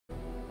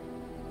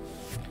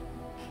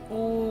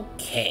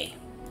Okay.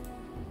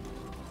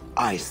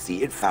 I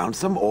see it found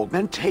some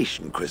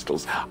augmentation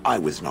crystals. I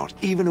was not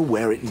even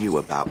aware it knew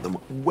about them.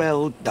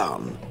 Well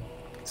done.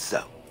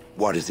 So,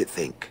 what does it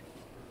think?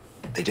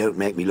 They don't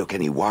make me look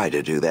any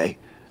wider, do they?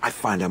 I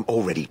find I'm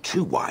already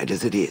too wide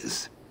as it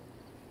is.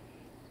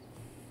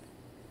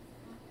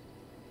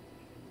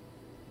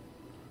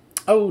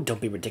 Oh,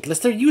 don't be ridiculous.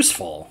 They're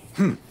useful.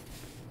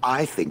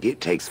 I think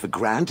it takes for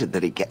granted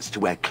that it gets to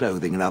wear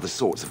clothing and other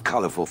sorts of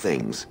colorful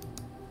things.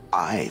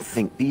 I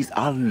think these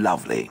are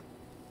lovely.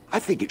 I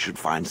think it should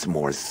find some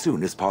more as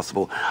soon as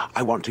possible.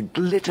 I want to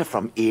glitter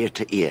from ear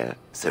to ear,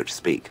 so to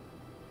speak.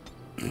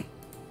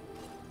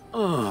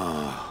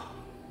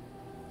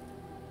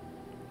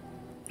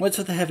 What's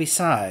with the heavy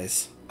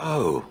sighs?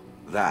 Oh,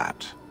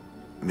 that.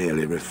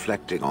 Merely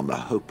reflecting on the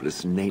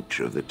hopeless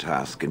nature of the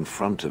task in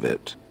front of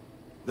it.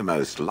 The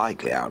most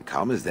likely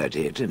outcome is that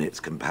it and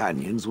its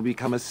companions will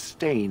become a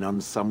stain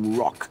on some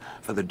rock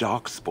for the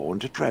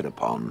Darkspawn to tread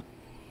upon.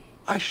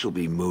 I shall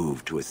be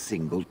moved to a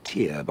single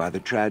tear by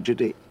the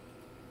tragedy.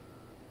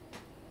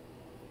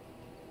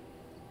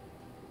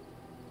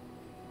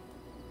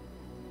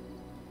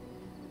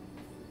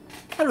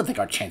 I don't think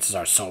our chances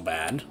are so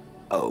bad.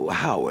 Oh,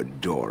 how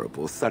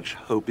adorable. Such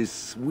hope is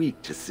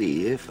sweet to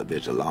see, if a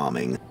bit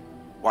alarming.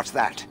 What's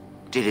that?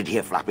 Did it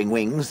hear flapping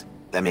wings?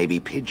 There may be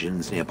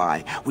pigeons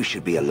nearby. We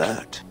should be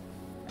alert.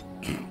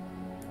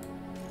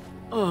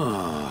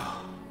 I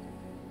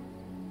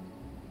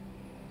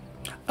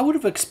would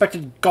have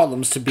expected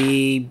golems to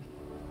be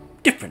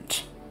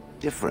different.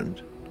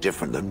 Different?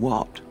 Different than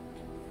what?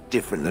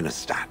 Different than a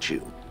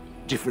statue?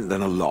 Different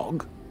than a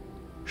log?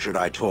 Should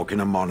I talk in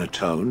a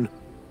monotone?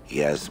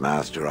 Yes,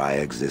 Master, I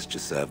exist to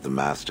serve the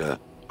Master.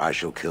 I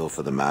shall kill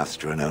for the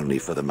Master and only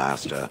for the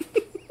Master.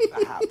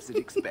 Perhaps it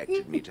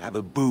expected me to have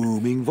a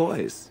booming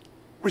voice.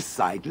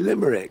 Recite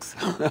limericks.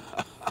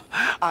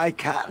 I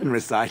can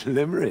recite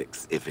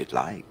limericks, if it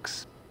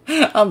likes.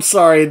 I'm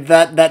sorry,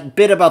 that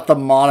bit about the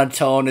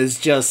monotone is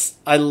just...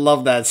 I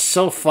love that. It's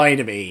so funny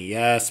to me.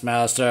 Yes,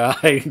 Master,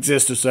 I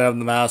exist to serve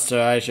the Master.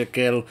 I should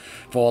kill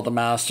for the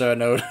Master.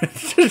 No,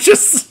 it's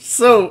just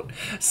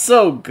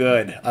so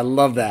good. I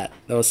love that.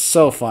 That was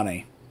so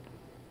funny.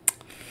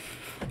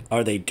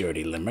 Are they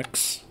dirty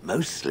limericks?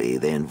 Mostly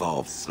they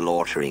involve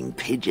slaughtering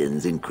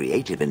pigeons in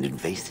creative and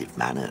invasive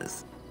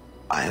manners.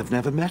 I have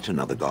never met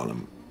another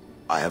golem.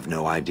 I have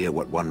no idea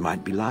what one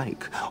might be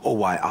like, or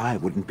why I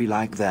wouldn't be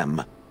like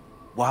them.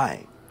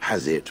 Why?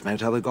 Has it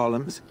met other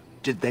golems?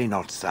 Did they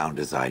not sound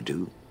as I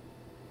do?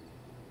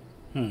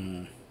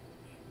 You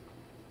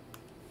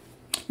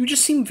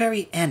just seem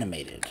very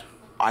animated.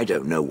 I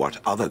don't know what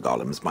other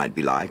golems might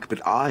be like,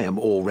 but I am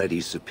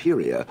already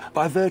superior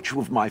by virtue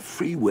of my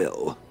free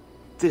will.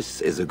 This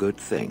is a good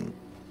thing.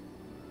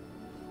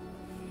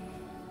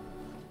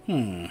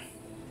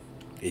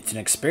 It's an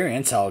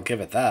experience, I'll give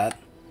it that.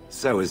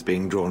 So is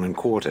being drawn and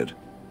quartered.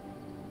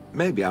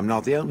 Maybe I'm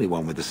not the only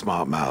one with a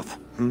smart mouth,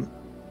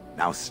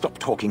 Now stop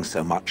talking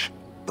so much.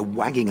 The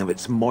wagging of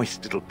its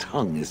moist little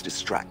tongue is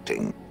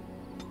distracting.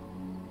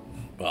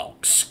 Well,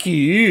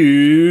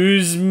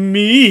 excuse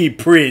me,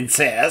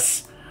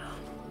 princess.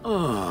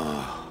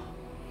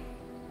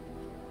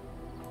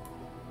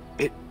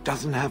 It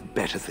doesn't have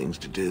better things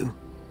to do.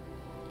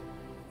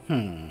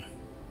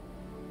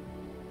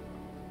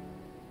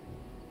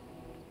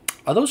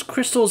 Are those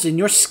crystals in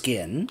your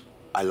skin?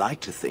 I like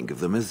to think of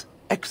them as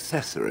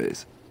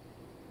accessories.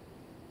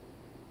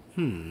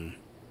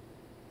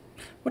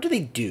 What do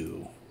they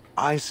do?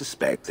 I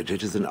suspect that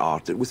it is an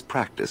art that was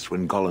practiced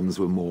when golems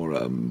were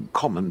more,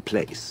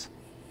 commonplace.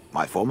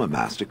 My former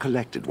master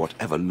collected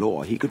whatever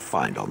lore he could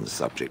find on the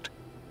subject.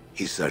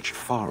 He searched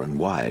far and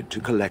wide to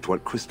collect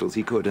what crystals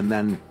he could and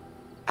then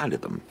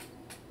added them.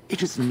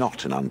 It is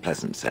not an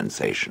unpleasant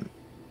sensation.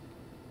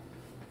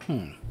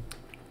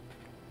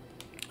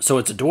 So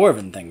it's a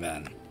dwarven thing,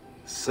 then?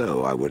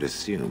 So I would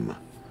assume.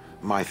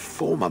 My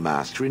former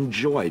master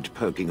enjoyed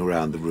poking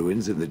around the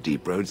ruins in the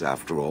deep roads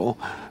after all,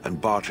 and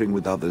bartering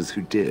with others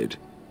who did.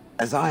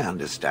 As I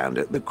understand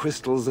it, the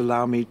crystals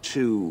allow me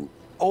to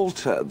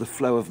alter the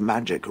flow of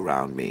magic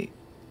around me.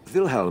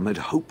 Wilhelm had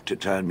hoped to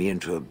turn me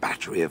into a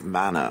battery of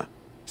mana,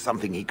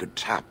 something he could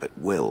tap at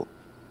will.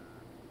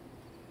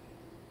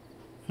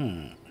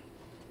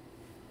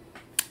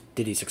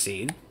 Did he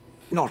succeed?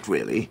 Not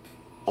really,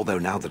 although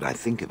now that I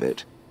think of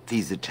it,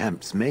 these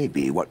attempts may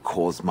be what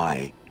caused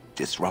my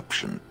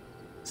disruption.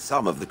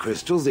 Some of the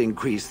crystals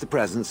increase the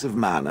presence of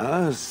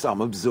mana,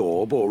 some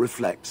absorb or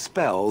reflect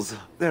spells.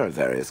 There are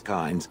various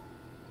kinds.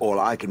 All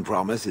I can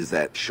promise is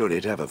that should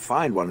it ever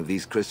find one of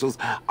these crystals,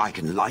 I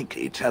can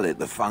likely tell it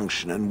the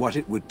function and what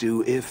it would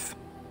do if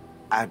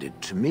added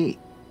to me.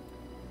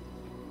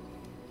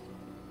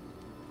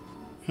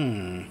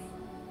 Where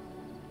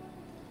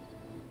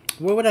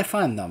would I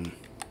find them?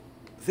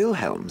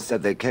 Wilhelm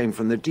said they came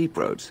from the deep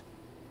roads.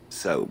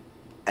 So,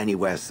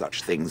 anywhere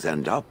such things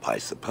end up, I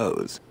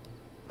suppose.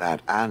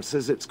 That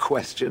answers its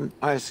question,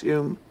 I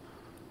assume?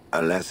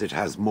 Unless it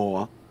has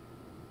more.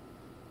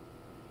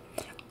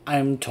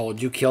 I'm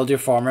told you killed your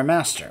former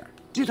master.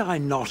 Did I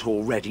not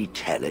already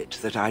tell it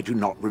that I do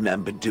not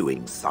remember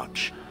doing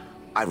such?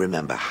 I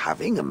remember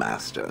having a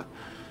master.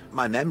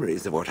 My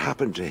memories of what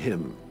happened to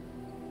him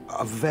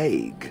are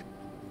vague.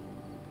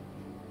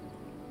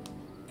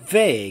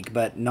 Vague,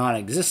 but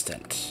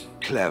non-existent.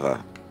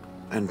 Clever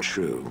and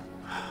true.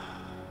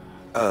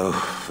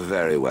 Oh,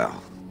 very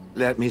well.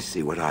 Let me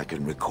see what I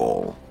can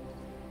recall.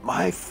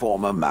 My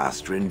former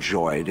master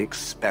enjoyed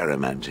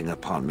experimenting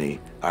upon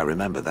me. I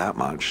remember that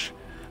much.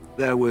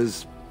 There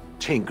was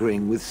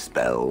tinkering with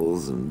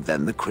spells, and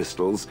then the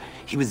crystals.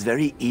 He was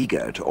very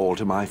eager to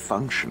alter my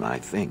function, I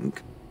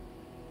think.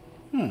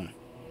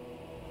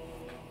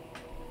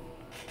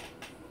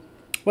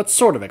 What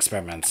sort of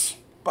experiments?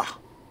 Bah!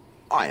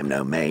 I am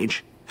no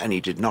mage, and he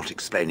did not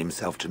explain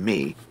himself to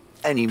me,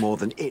 any more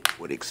than it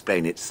would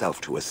explain itself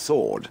to a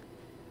sword.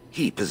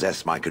 He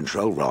possessed my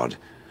control rod,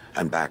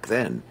 and back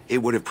then,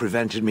 it would have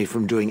prevented me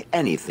from doing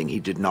anything he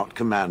did not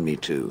command me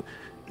to,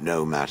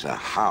 no matter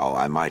how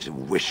I might have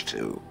wished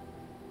to.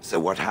 So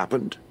what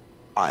happened?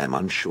 I am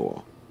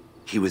unsure.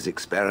 He was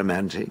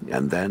experimenting,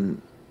 and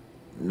then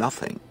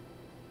nothing.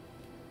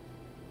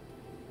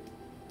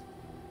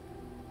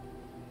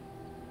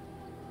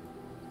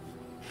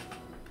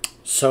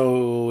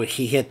 So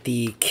he hit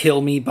the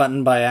kill me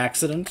button by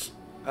accident?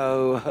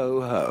 Oh,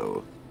 ho,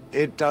 ho.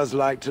 It does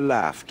like to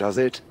laugh, does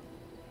it?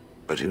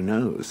 But who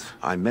knows?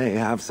 I may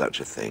have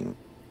such a thing.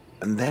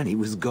 And then he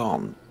was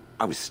gone.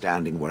 I was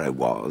standing where I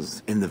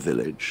was, in the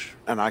village,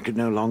 and I could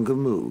no longer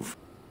move.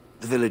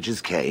 The villagers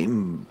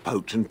came,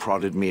 poked and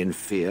prodded me in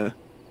fear,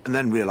 and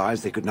then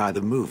realized they could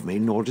neither move me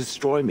nor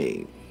destroy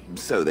me.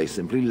 So they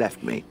simply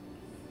left me.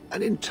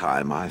 And in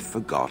time I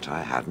forgot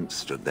I hadn't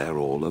stood there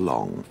all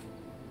along.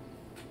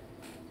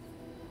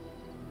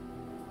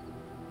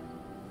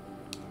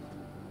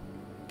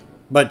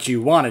 But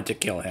you wanted to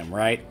kill him,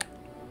 right?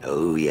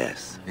 Oh,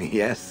 yes.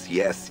 Yes,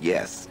 yes,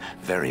 yes.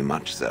 Very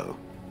much so.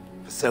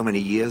 For so many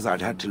years I'd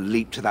had to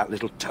leap to that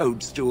little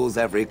toadstool's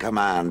every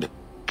command.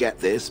 Get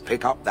this,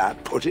 pick up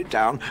that, put it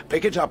down,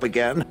 pick it up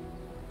again.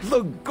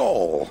 The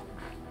gall!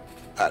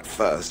 At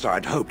first,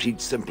 I'd hoped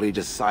he'd simply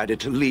decided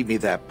to leave me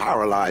there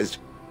paralyzed.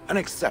 An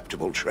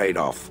acceptable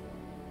trade-off.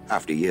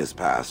 After years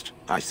passed,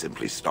 I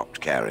simply stopped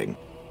caring.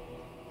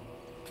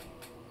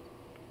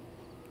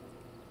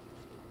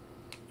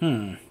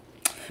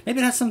 Maybe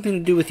it has something to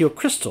do with your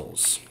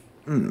crystals.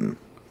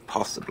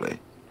 Possibly.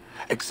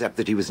 Except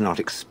that he was not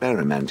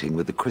experimenting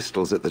with the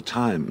crystals at the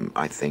time,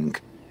 I think.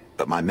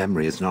 But my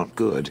memory is not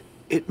good.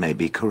 It may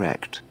be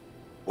correct.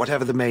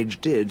 Whatever the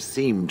mage did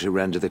seemed to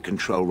render the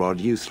control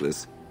rod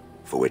useless,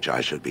 for which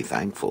I should be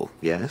thankful,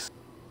 yes?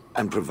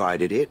 And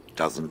provided it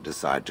doesn't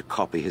decide to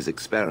copy his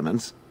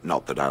experiments,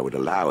 not that I would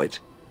allow it,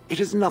 it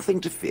is nothing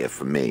to fear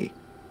from me.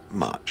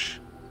 Much.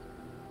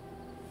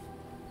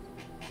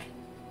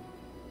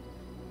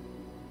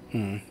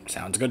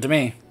 Sounds good to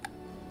me.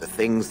 The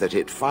things that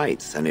it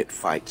fights, and it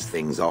fights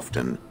things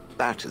often,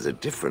 that is a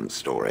different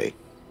story.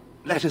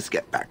 Let us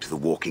get back to the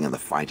walking and the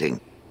fighting.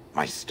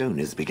 My stone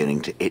is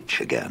beginning to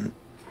itch again.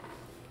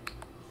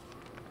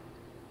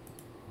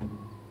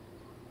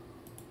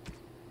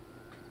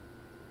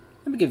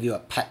 Let me give you a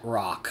pet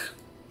rock.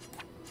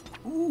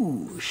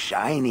 Ooh,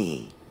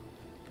 shiny.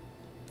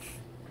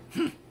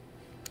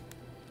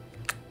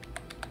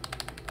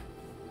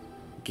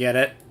 Get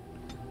it?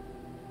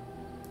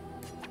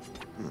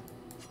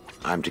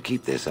 I'm to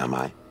keep this, am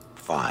I?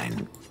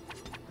 Fine.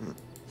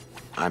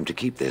 I'm to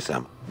keep this,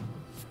 am I?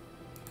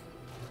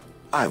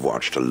 I've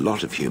watched a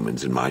lot of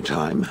humans in my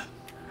time.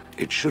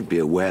 It should be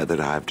aware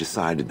that I've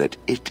decided that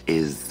it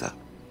is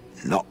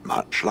not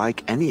much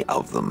like any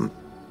of them.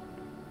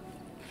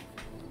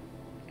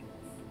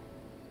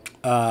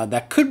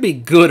 That could be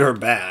good or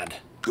bad.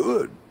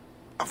 Good,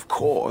 of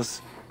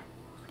course.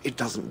 It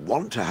doesn't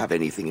want to have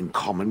anything in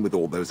common with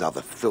all those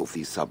other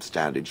filthy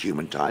substandard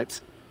human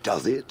types,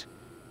 does it?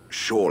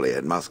 Surely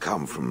it must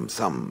come from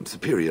some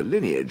superior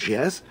lineage,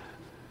 yes?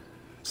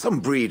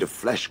 Some breed of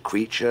flesh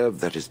creature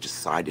that has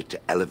decided to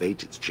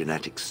elevate its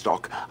genetic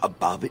stock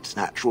above its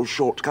natural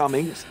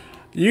shortcomings?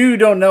 You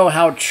don't know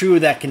how true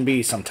that can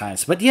be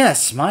sometimes, but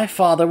yes, my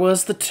father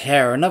was the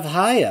Terran of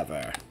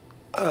Highever.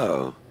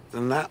 Oh,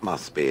 then that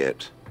must be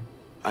it.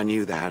 I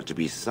knew there had to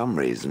be some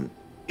reason,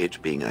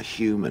 it being a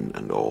human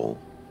and all.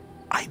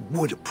 I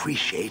would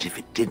appreciate if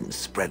it didn't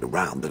spread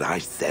around that I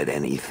said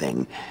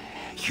anything.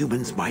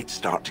 Humans might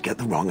start to get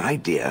the wrong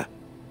idea.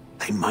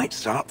 They might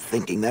start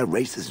thinking their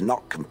race is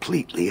not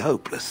completely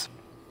hopeless.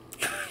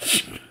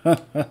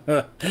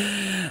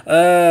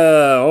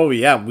 Oh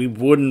yeah, we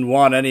wouldn't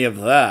want any of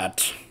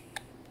that.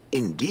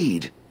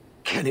 Indeed.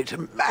 Can it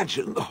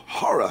imagine the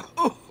horror?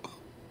 Oh.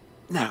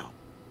 Now,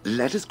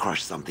 let us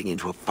crush something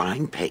into a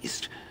fine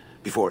paste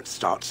before it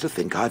starts to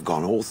think I've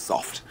gone all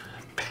soft.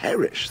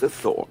 Perish the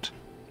thought.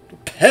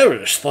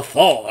 Perish the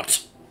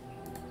thought.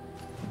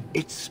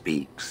 It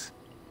speaks.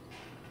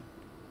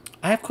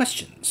 I have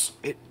questions.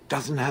 It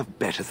doesn't have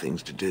better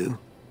things to do.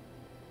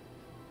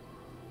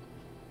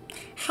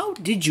 How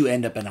did you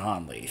end up in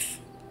Hanleith?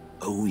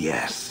 Oh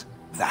yes,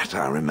 that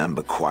I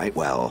remember quite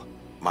well.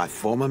 My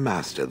former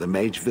master, the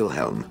Mage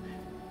Wilhelm,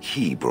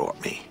 He brought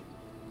me.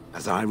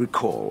 As I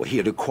recall, he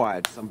had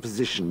acquired some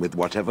position with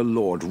whatever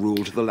lord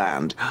ruled the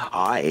land.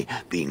 I,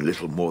 being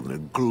little more than a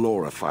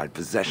glorified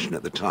possession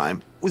at the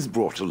time, was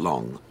brought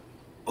along.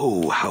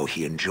 Oh, how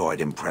he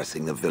enjoyed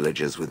impressing the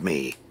villagers with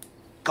me.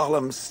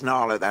 Gollum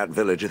snarl at that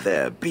villager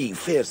there, be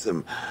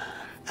fearsome.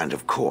 And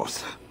of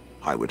course,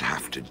 I would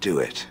have to do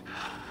it.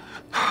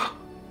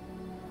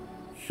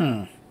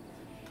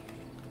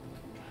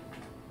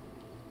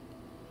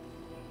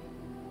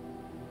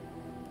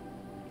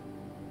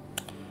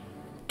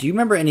 Do you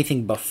remember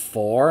anything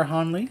before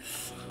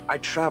Hanleaf? I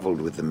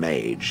traveled with the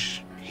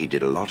mage. He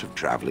did a lot of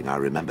traveling, I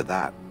remember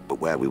that.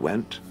 But where we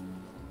went,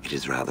 it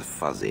is rather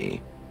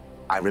fuzzy.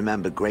 I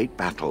remember great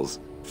battles,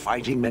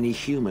 fighting many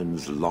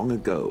humans long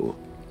ago.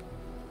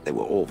 They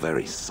were all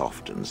very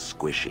soft and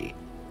squishy.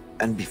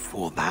 And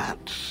before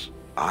that,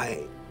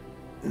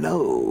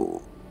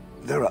 No,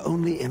 there are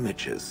only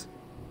images.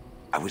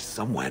 I was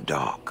somewhere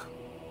dark.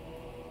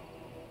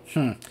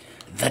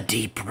 The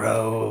deep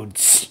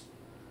roads.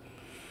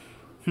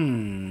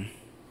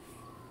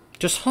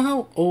 Just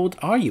how old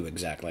are you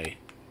exactly?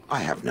 I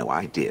have no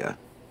idea.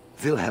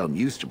 Wilhelm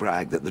used to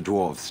brag that the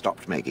dwarves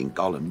stopped making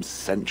golems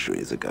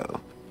centuries ago.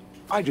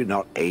 I do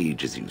not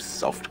age as you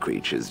soft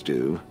creatures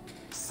do.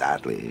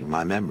 Sadly,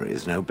 my memory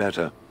is no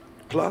better.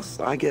 Plus,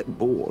 I get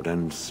bored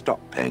and stop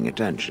paying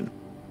attention.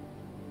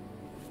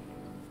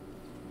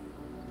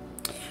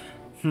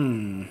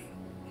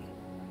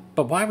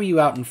 But why were you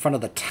out in front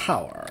of the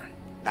tower?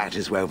 That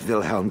is where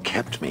Wilhelm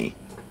kept me.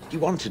 He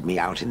wanted me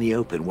out in the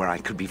open where I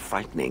could be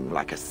frightening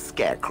like a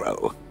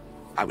scarecrow.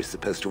 I was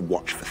supposed to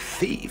watch for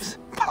thieves.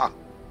 Pah!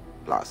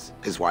 Plus,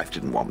 his wife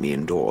didn't want me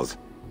indoors.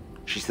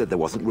 She said there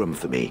wasn't room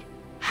for me.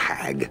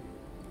 Hag.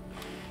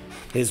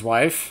 His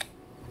wife?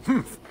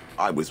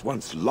 I was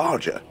once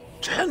larger,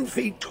 10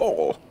 feet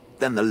tall.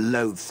 Then the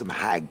loathsome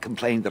hag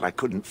complained that I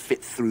couldn't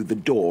fit through the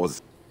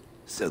doors.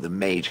 So the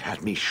mage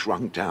had me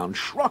shrunk down.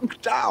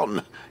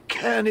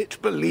 Can it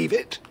believe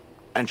it?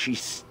 And she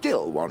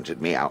still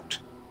wanted me out.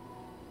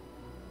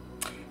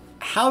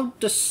 How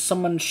does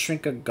someone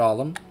shrink a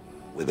golem?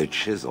 With a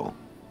chisel.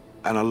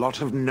 And a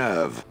lot of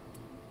nerve.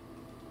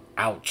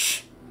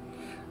 Ouch.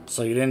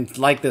 So you didn't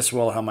like this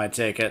Wilhelm, I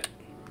take it.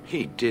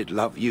 He did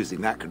love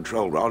using that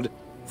control rod.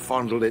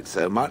 Fondled it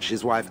so much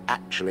his wife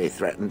actually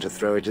threatened to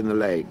throw it in the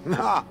lake.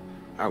 Ha!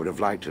 I would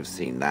have liked to have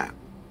seen that.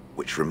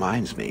 Which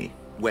reminds me,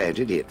 where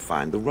did it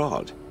find the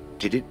rod?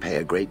 Did it pay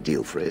a great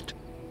deal for it?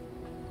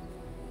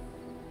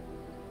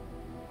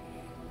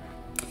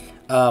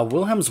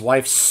 Wilhelm's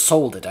wife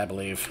sold it, I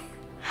believe.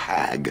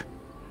 Hag.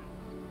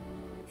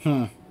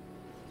 I'm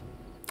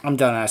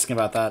done asking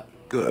about that.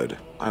 Good.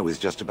 I was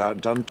just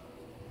about done.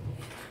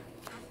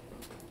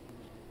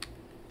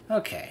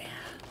 Okay.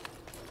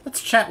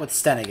 Let's chat with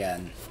Sten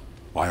again.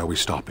 Why are we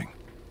stopping?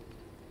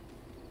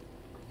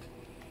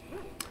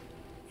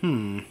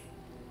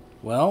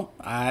 Well,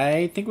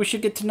 I think we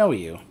should get to know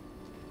you.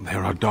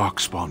 There are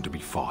darkspawn to be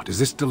fought. Is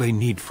this delay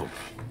needful?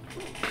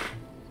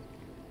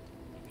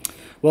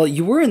 Well,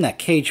 you were in that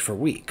cage for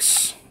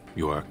weeks.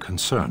 You are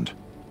concerned.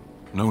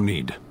 No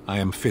need. I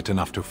am fit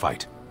enough to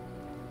fight.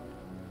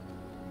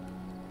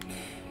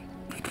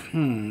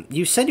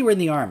 You said you were in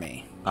the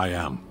army. I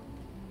am.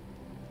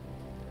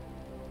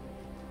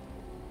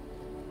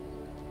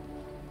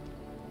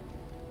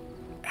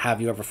 Have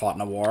you ever fought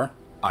in a war?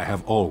 I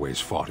have always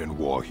fought in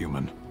war,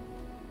 human.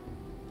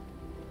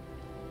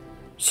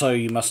 So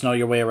you must know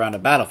your way around a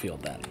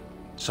battlefield, then.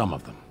 Some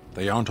of them.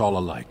 They aren't all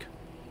alike.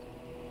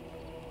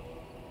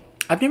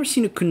 I've never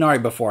seen a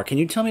Kunari before. Can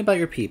you tell me about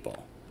your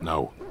people?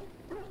 No.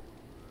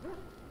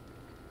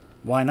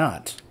 Why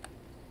not?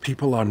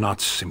 People are not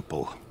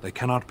simple. They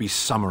cannot be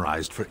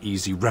summarized for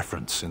easy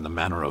reference in the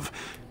manner of,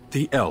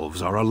 the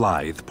elves are a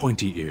lithe,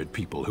 pointy-eared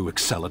people who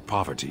excel at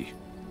poverty.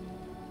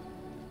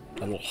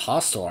 A little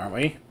hostile, aren't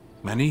we?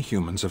 Many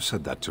humans have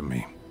said that to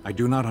me. I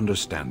do not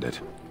understand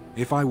it.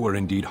 If I were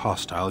indeed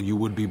hostile, you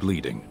would be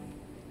bleeding.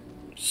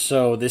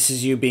 So this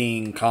is you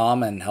being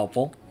calm and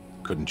helpful?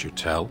 Couldn't you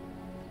tell?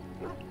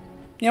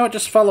 You know what,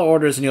 just follow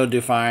orders and you'll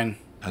do fine.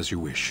 As you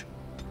wish.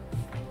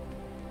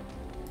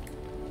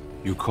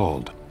 You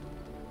called.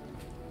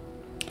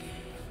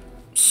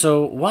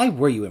 So why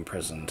were you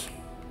imprisoned?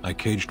 I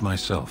caged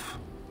myself.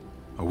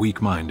 A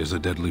weak mind is a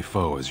deadly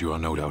foe, as you are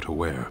no doubt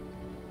aware.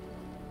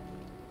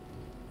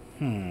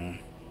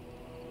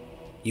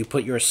 You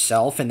put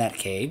yourself in that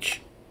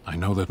cage? I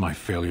know that my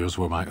failures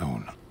were my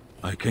own.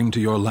 I came to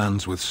your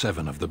lands with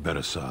 7 of the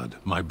Beresad,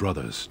 my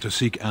brothers, to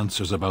seek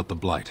answers about the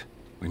Blight.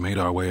 We made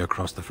our way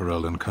across the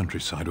Ferelden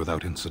countryside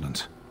without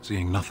incident,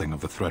 seeing nothing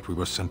of the threat we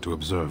were sent to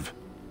observe.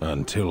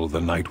 Until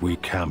the night we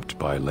camped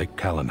by Lake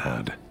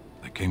Calenhad.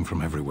 They came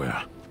from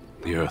everywhere.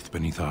 The earth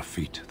beneath our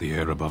feet, the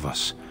air above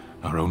us.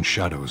 Our own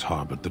shadows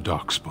harbored the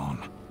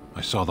darkspawn. I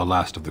saw the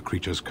last of the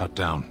creatures cut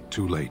down,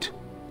 too late.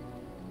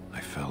 I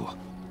fell.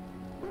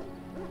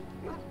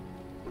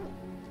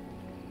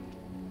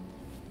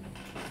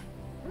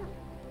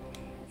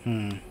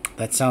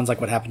 That sounds like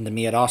what happened to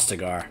me at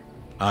Ostagar.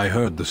 I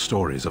heard the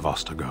stories of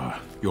Ostagar.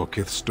 Your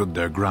kith stood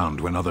their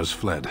ground when others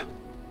fled.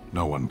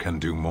 No one can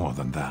do more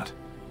than that.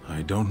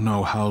 I don't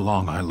know how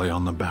long I lay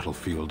on the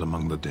battlefield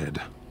among the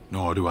dead,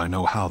 nor do I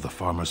know how the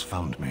farmers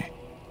found me.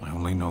 I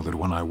only know that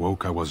when I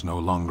woke, I was no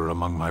longer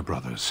among my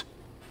brothers,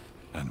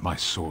 and my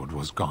sword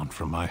was gone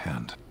from my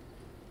hand.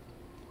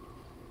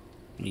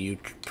 You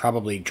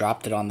probably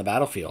dropped it on the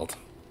battlefield.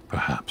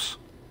 Perhaps.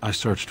 I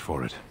searched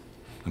for it,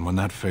 and when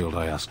that failed,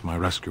 I asked my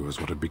rescuers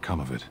what had become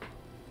of it.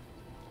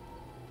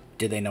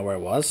 Did they know where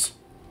it was?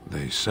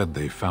 They said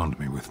they found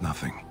me with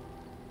nothing.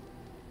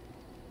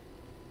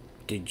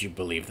 Did you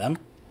believe them?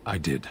 I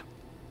did.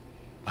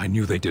 I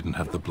knew they didn't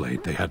have the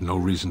blade. They had no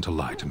reason to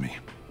lie to me.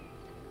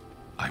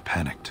 I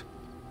panicked.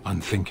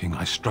 Unthinking,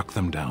 I struck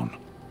them down.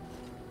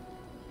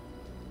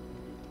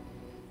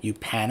 You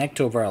panicked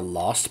over a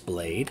lost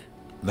blade?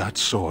 That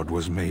sword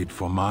was made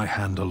for my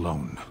hand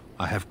alone.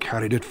 I have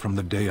carried it from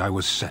the day I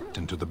was set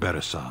into the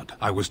Beresad.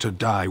 I was to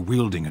die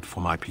wielding it for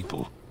my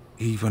people.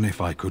 Even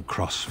if I could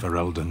cross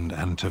Ferelden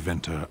and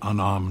Tevinter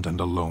unarmed and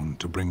alone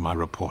to bring my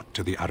report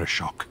to the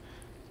Arishok,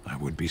 I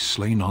would be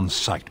slain on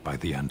sight by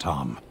the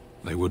Antam.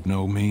 They would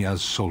know me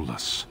as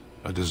soulless,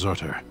 a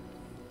deserter.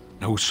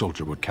 No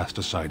soldier would cast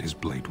aside his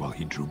blade while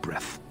he drew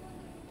breath.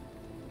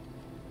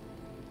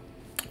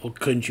 Well,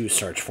 couldn't you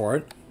search for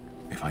it?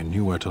 If I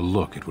knew where to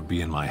look, it would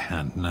be in my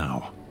hand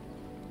now.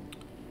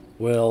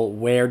 Well,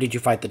 where did you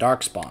fight the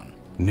Darkspawn?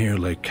 Near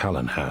Lake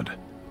Callanhad.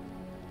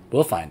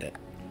 We'll find it.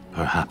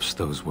 Perhaps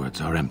those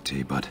words are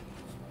empty, but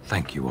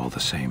thank you all the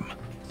same.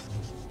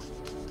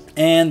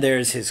 And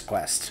there's his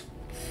quest.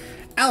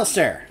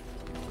 Alistair!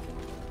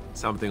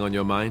 Something on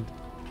your mind?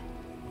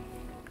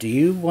 Do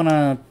you want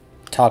to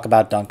talk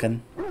about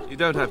Duncan? You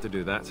don't have to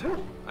do that.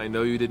 I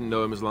know you didn't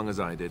know him as long as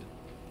I did.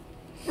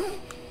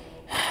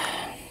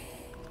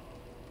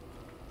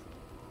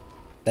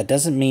 That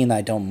doesn't mean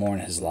I don't mourn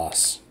his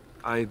loss.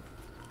 I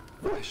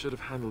should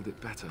have handled it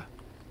better.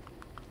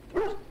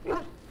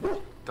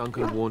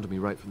 Duncan warned me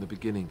right from the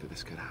beginning that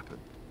this could happen.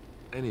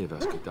 Any of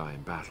us could die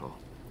in battle.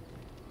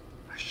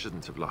 I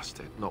shouldn't have lost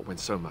it, not when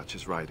so much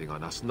is riding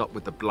on us, not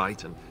with the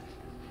Blight and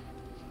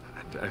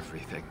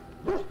everything.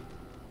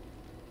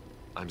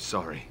 I'm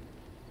sorry.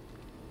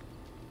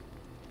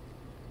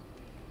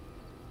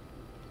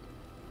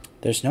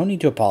 There's no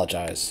need to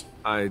apologize.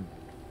 I'd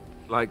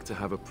like to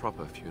have a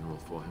proper funeral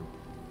for him.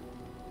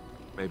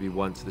 Maybe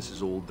once this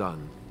is all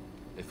done,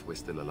 if we're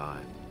still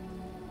alive.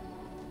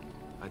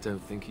 I don't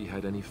think he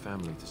had any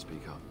family to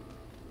speak of.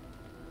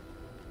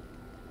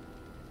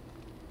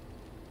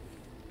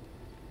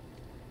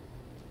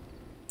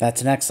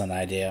 That's an excellent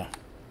idea.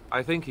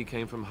 I think he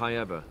came from High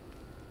Ever,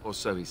 or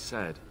so he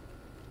said.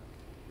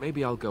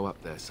 Maybe I'll go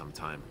up there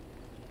sometime.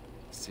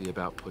 See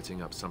about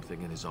putting up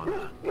something in his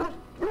honor. I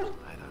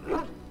don't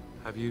know.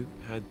 Have you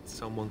had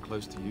someone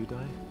close to you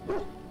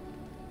die?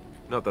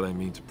 Not that I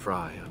mean to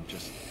pry, I'm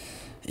just...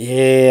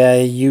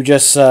 Yeah, you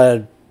just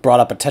brought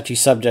up a touchy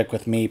subject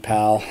with me,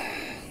 pal.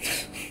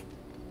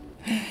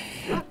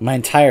 My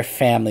entire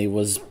family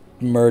was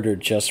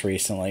murdered just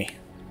recently.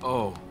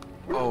 Oh,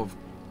 of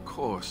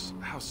course.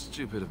 How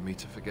stupid of me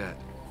to forget.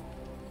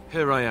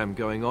 Here I am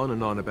going on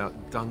and on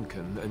about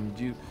Duncan, and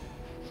you...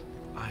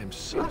 I am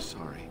so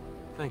sorry.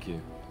 Thank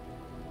you.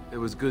 It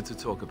was good to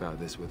talk about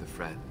this with a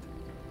friend.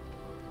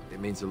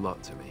 It means a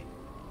lot to me.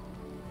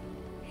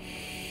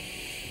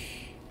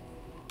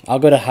 I'll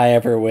go to High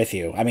Ever with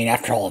you. I mean,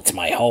 after all, it's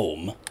my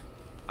home.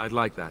 I'd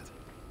like that.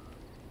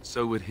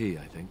 So would he,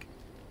 I think.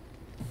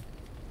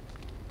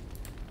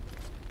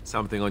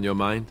 Something on your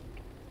mind?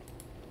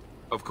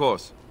 Of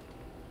course.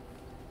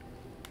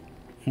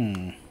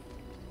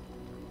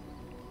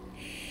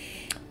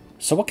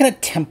 So what can a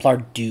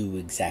Templar do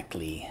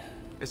exactly?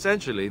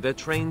 Essentially, they're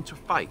trained to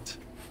fight.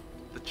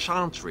 The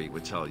Chantry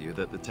would tell you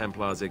that the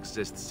Templars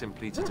exist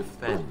simply to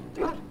defend.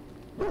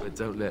 But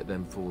don't let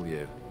them fool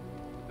you.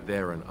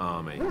 They're an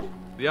army.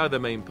 The other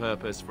main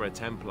purpose for a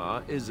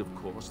Templar is, of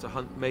course, to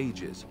hunt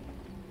mages.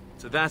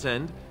 To that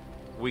end,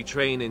 we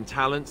train in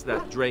talents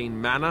that drain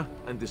mana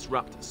and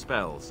disrupt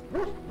spells.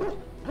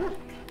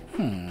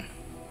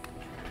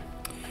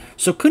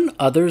 So couldn't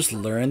others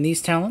learn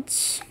these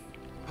talents?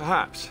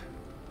 Perhaps,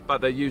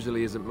 but there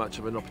usually isn't much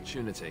of an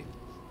opportunity.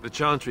 The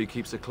Chantry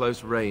keeps a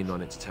close rein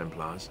on its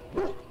Templars.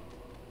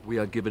 We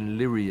are given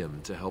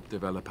lyrium to help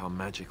develop our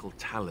magical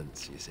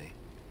talents, you see.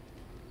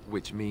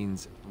 Which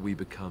means we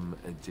become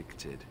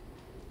addicted.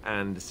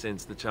 And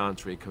since the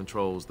Chantry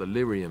controls the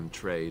lyrium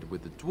trade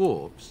with the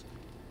dwarves,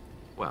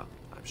 well,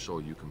 I'm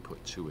sure you can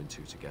put two and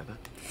two together.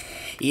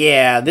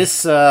 Yeah,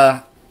 this,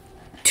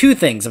 two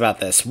things about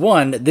this.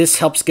 One, this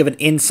helps give an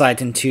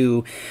insight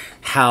into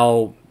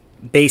how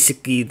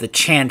basically the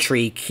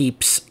Chantry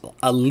keeps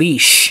a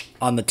leash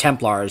on the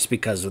Templars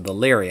because of the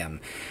lyrium.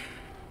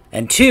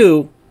 And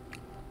two,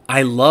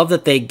 I love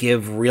that they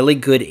give really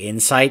good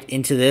insight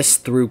into this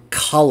through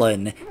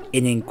Cullen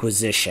in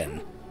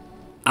Inquisition.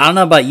 I don't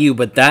know about you,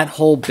 but that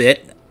whole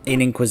bit in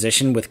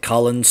Inquisition with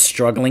Cullen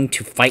struggling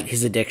to fight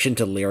his addiction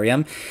to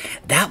lyrium,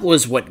 that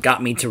was what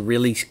got me to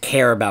really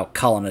care about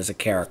Cullen as a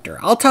character.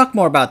 I'll talk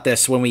more about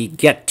this when we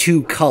get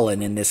to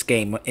Cullen in this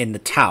game in the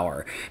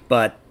tower,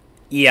 but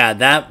Yeah,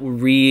 that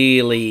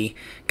really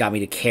got me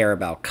to care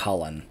about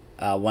Cullen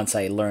once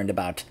I learned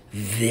about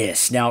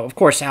this. Now, of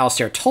course,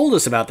 Alistair told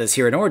us about this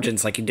here in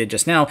Origins, like he did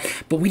just now,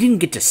 but we didn't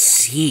get to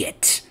see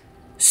it.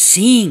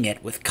 Seeing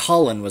it with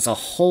Cullen was a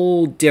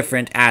whole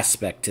different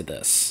aspect to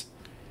this.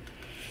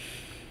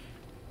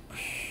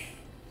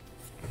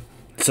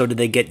 So did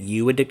they get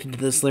you addicted to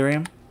this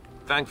lyrium?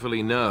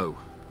 Thankfully, no.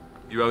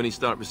 You only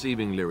start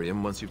receiving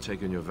lyrium once you've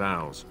taken your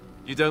vows.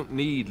 You don't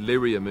need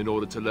lyrium in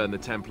order to learn the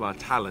Templar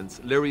talents.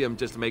 Lyrium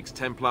just makes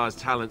Templar's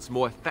talents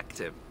more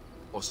effective.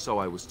 Or so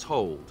I was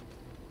told.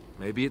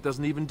 Maybe it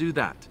doesn't even do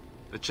that.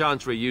 The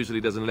Chantry usually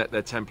doesn't let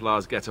their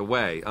Templars get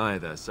away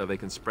either, so they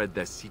can spread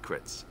their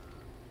secrets.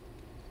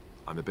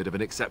 I'm a bit of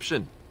an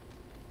exception.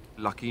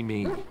 Lucky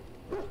me.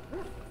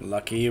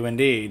 Lucky you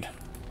indeed.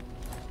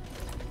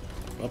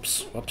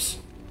 Whoops, whoops.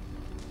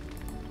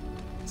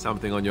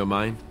 Something on your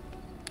mind?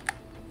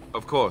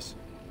 Of course.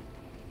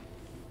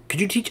 Could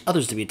you teach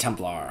others to be a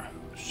Templar?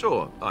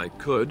 Sure, I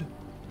could.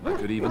 I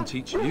could even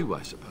teach you,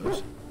 I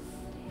suppose.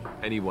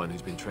 Anyone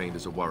who's been trained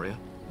as a warrior.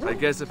 I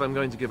guess if I'm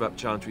going to give up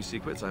Chantry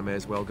secrets, I may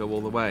as well go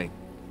all the way.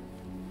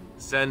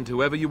 Send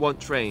whoever you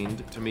want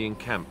trained to me in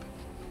camp,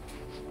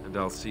 and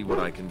I'll see what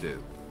I can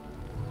do.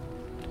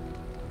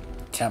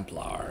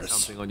 Templars.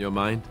 Something on your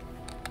mind?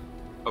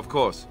 Of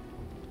course.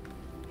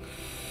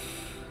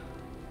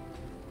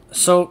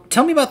 So,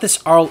 tell me about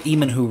this Arl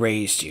Eamon who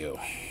raised you.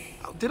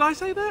 Did I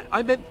say that?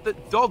 I meant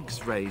that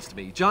dogs raised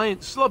me.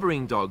 Giant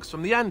slobbering dogs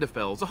from the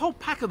Anderfells. A whole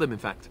pack of them, in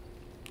fact.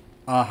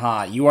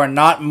 Uh-huh. You are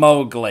not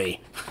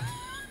Mowgli.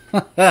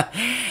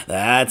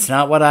 That's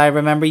not what I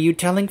remember you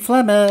telling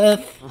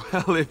Flemeth.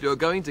 Well, if you're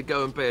going to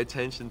go and pay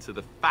attention to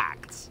the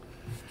facts,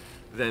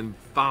 then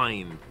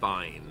fine.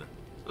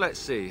 Let's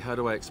see, how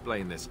do I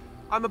explain this?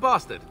 I'm a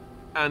bastard.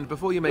 And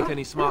before you make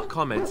any smart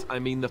comments, I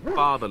mean the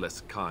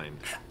fatherless kind.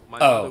 My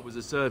mother was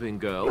a serving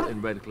girl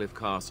in Redcliffe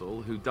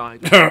Castle who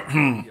died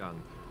when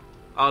young.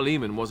 Arl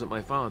Eamon wasn't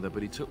my father,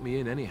 but he took me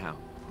in anyhow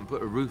and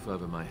put a roof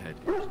over my head.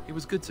 He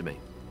was good to me,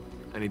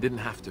 and he didn't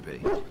have to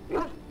be.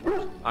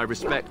 I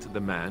respect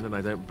the man, and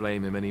I don't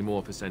blame him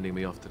anymore for sending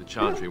me off to the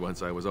Chantry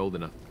once I was old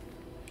enough.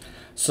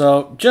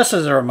 So, just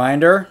as a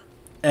reminder,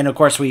 and of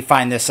course we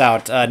find this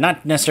out,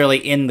 not necessarily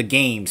in the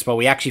games, but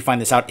we actually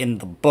find this out in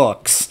the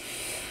books,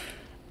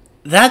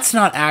 that's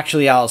not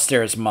actually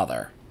Alistair's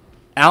mother.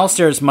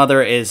 Alistair's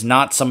mother is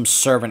not some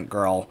servant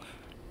girl.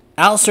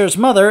 Alistair's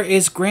mother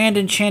is Grand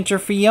Enchanter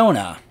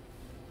Fiona,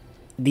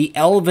 the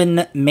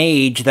elven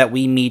mage that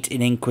we meet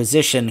in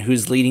Inquisition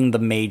who's leading the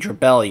Mage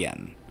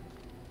Rebellion.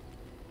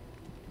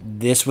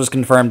 This was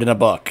confirmed in a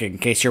book, in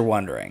case you're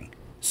wondering.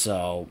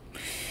 So,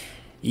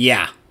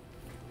 yeah.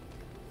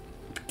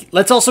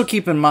 Let's also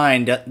keep in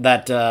mind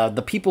that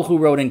the people who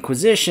wrote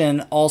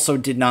Inquisition also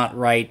did not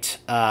write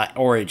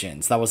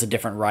Origins. That was a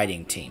different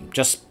writing team.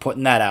 Just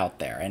putting that out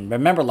there. And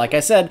remember, like I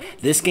said,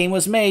 this game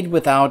was made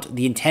without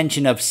the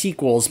intention of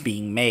sequels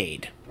being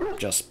made.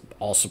 Just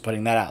also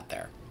putting that out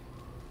there.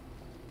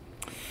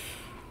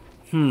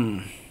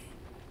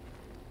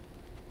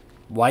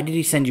 Why did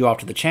he send you off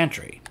to the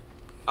Chantry?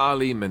 Arl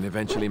Eamon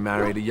eventually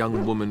married a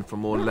young woman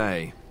from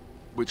Orlais,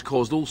 which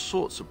caused all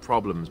sorts of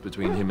problems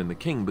between him and the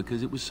king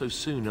because it was so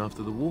soon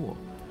after the war.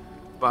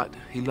 But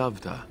he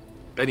loved her.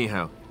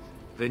 Anyhow,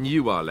 then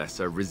you,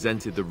 Arlessa,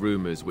 resented the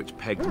rumors which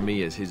pegged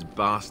me as his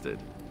bastard.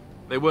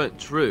 They weren't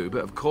true,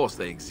 but of course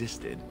they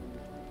existed.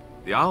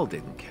 The Arl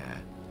didn't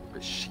care,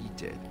 but she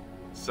did.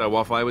 So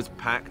off I was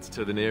packed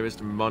to the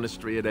nearest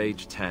monastery at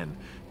age 10,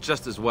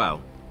 just as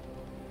well.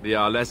 The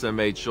Arlessa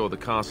made sure the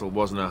castle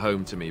wasn't a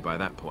home to me by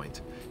that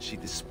point. She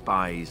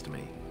despised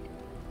me.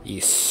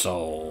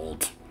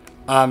 Isolde.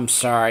 I'm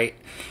sorry.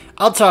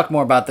 I'll talk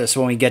more about this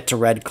when we get to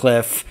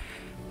Redcliffe.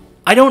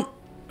 I don't...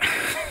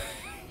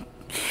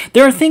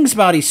 There are things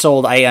about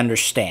Isolde I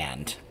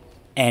understand,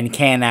 and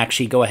can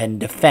actually go ahead and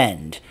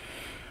defend.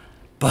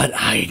 But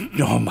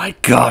oh my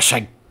gosh,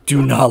 I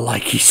do not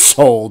like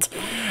Isolde.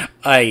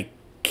 I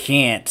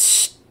can't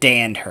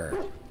stand her.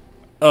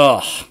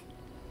 Ugh.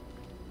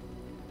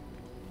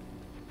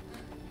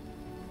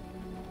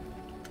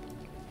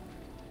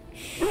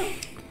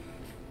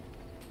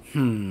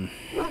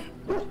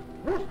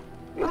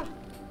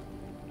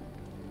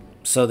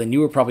 So then you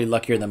were probably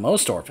luckier than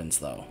most orphans,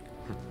 though.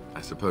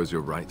 I suppose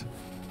you're right.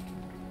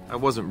 I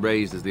wasn't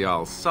raised as the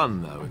Arl's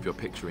son, though, if you're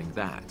picturing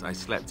that. I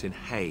slept in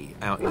hay,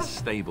 out in the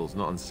stables,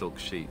 not on silk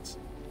sheets.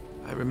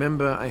 I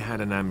remember I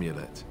had an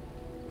amulet,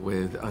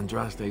 with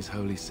Andraste's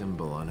holy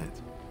symbol on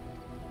it.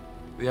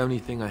 The only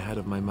thing I had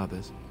of my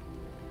mother's.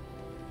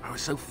 I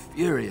was so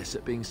furious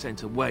at being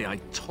sent away, I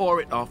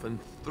tore it off and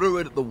threw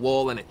it at the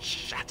wall, and it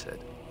shattered.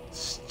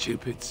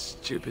 Stupid,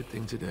 stupid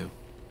thing to do.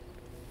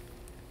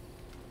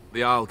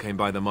 The Arl came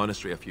by the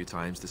monastery a few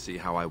times to see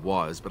how I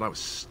was, but I was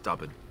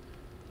stubborn.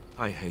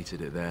 I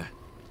hated it there,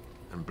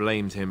 and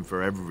blamed him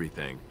for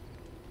everything.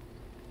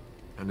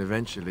 And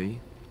eventually,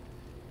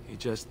 he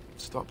just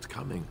stopped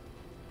coming.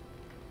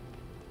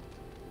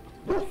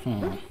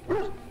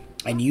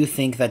 And you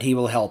think that he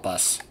will help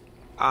us?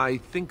 I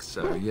think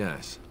so,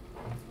 yes.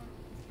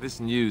 This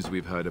news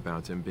we've heard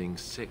about him being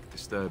sick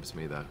disturbs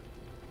me, though.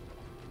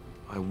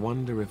 I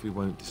wonder if we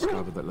won't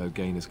discover that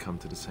Loghain has come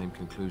to the same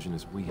conclusion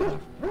as we have.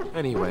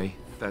 Anyway,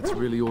 that's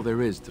really all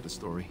there is to the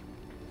story.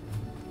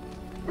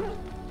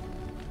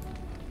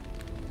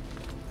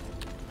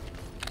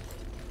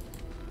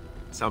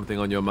 Something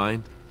on your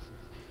mind?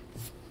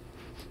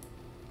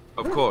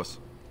 Of course.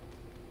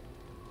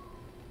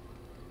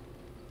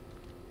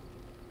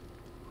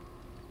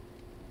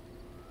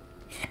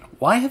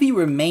 Why have you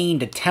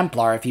remained a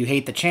Templar if you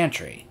hate the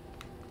Chantry?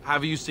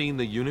 Have you seen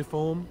the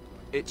uniform?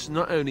 It's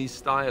not only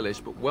stylish,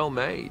 but well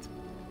made.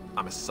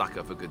 I'm a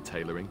sucker for good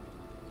tailoring.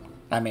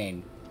 I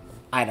mean,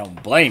 I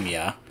don't blame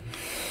ya.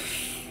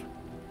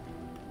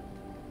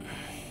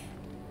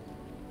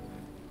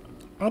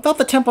 I thought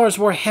the Templars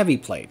wore heavy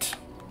plate.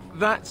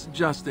 That's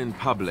just in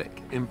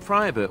public. In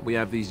private, we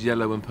have these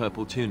yellow and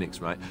purple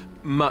tunics, right?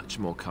 Much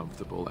more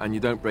comfortable, and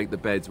you don't break the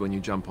beds when you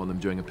jump on them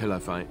during a pillow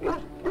fight.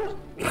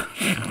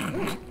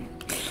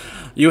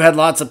 You had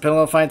lots of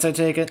pillow fights, I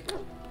take it?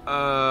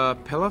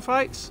 Pillow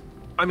fights?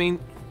 I mean,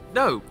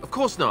 no, of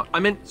course not.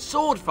 I meant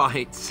sword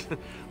fights.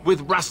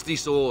 With rusty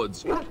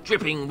swords,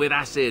 dripping with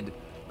acid.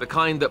 The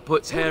kind that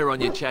puts hair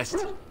on your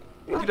chest.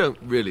 You don't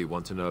really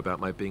want to know about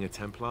my being a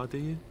Templar, do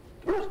you?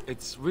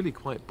 It's really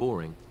quite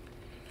boring.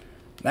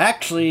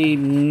 Actually,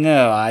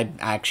 no, I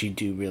actually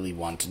do really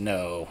want to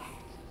know.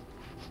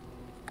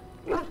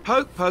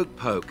 Poke, poke,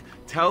 poke.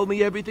 Tell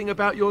me everything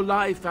about your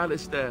life,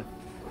 Alistair.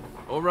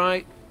 All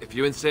right, if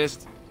you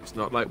insist. It's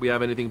not like we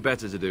have anything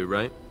better to do,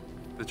 right?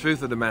 The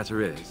truth of the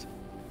matter is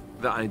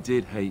that I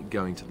did hate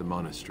going to the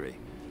monastery.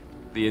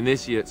 The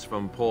initiates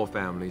from poor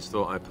families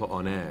thought I put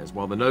on airs,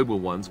 while the noble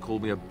ones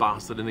called me a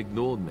bastard and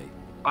ignored me.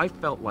 I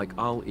felt like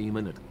Al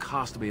Eamon had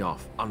cast me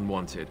off,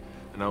 unwanted,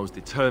 and I was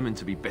determined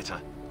to be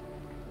bitter.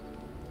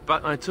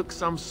 But I took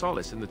some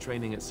solace in the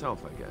training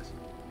itself, I guess.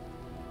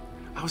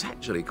 I was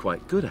actually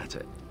quite good at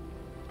it.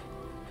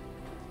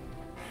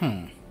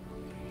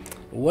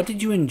 What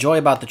did you enjoy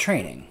about the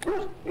training?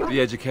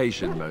 The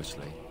education,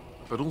 mostly,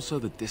 but also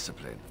the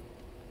discipline.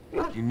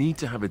 You need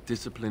to have a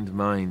disciplined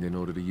mind in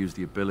order to use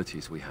the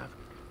abilities we have.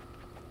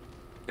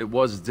 It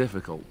was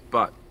difficult,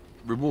 but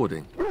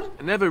rewarding.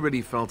 I never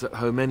really felt at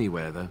home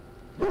anywhere, though,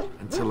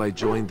 until I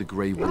joined the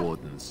Grey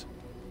Wardens.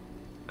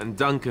 And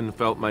Duncan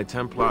felt my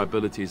Templar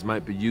abilities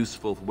might be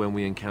useful for when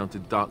we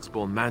encountered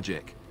Darkspawn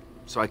magic,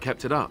 so I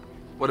kept it up.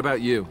 What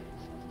about you?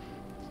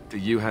 Do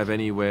you have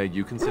anywhere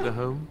you consider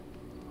home?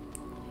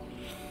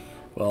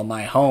 Well,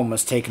 my home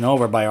was taken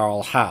over by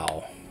Arl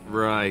Howe.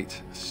 Right.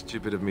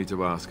 Stupid of me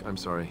to ask. I'm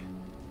sorry.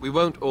 We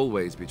won't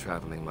always be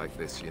traveling like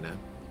this, you know.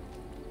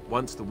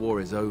 Once the war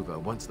is over,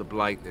 once the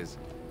Blight is...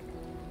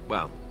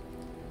 well,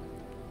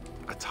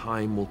 a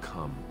time will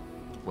come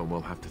when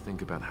we'll have to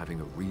think about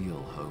having a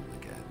real home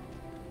again.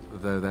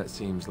 Though that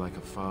seems like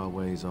a far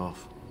ways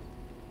off.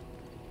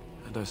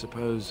 And I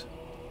suppose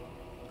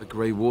the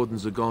Grey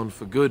Wardens are gone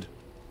for good.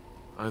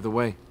 Either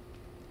way.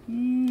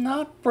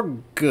 Not for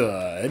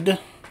good.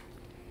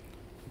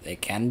 They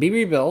can be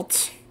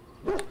rebuilt.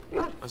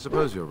 I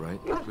suppose you're right.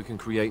 We can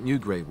create new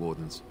Grey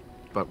Wardens,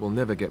 but we'll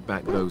never get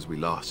back those we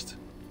lost.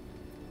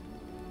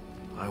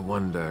 I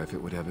wonder if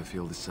it would ever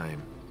feel the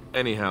same.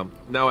 Anyhow,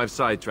 now I've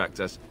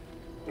sidetracked us.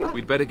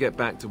 We'd better get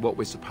back to what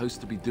we're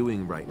supposed to be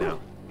doing right now.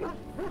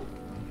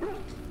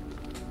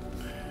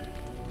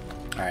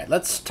 Alright,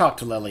 let's talk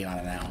to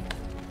Liliana now.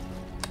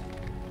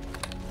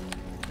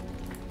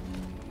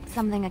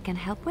 Something I can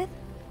help with?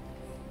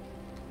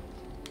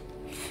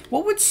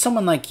 What would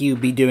someone like you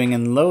be doing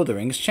in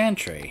Lothering's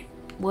Chantry?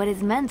 What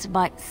is meant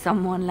by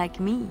someone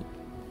like me?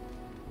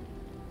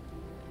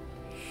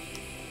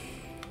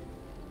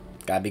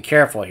 Gotta be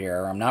careful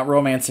here. I'm not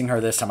romancing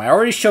her this time. I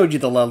already showed you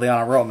the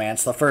Liliana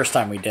romance the first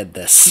time we did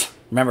this.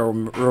 Remember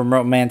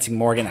romancing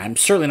Morgan? I'm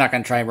certainly not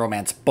going to try and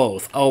romance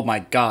both. Oh my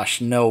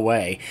gosh, no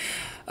way.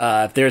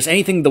 If there's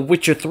anything The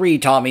Witcher 3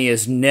 taught me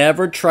is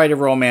never try to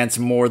romance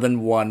more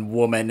than one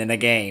woman in a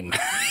game.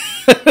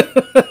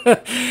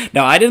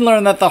 No, I didn't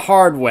learn that the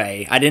hard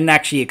way. I didn't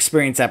actually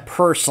experience that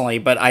personally,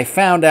 but I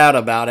found out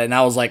about it, and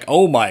I was like,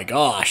 oh my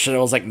gosh. And I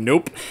was like,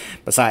 nope.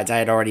 Besides, I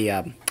had already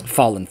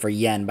fallen for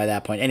Yen by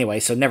that point. Anyway,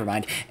 so never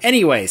mind.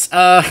 Anyways,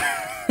 well,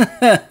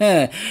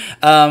 they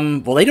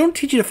don't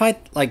teach you to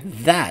fight like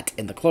that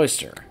in the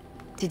cloister.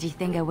 Did you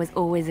think I was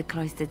always a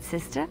cloistered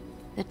sister?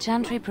 The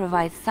Chantry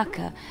provides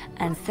succor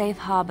and safe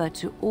harbor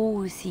to all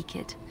who seek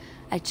it.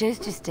 I chose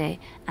to stay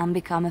and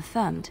become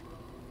affirmed.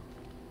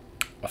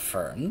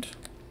 Affirmed?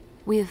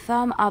 We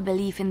affirm our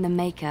belief in the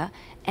Maker,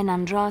 in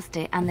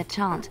Andraste and the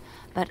Chant,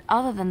 but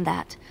other than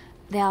that,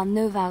 there are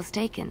no vows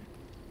taken.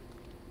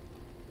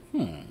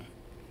 Well,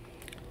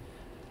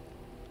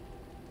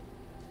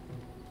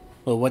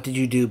 what did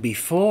you do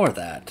before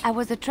that? I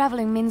was a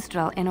traveling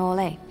minstrel in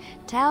Orlais.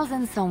 Tales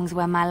and songs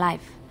were my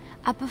life.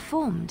 I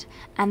performed,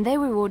 and they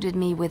rewarded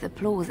me with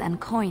applause and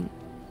coin.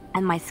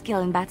 And my skill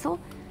in battle?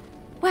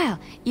 Well,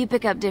 you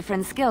pick up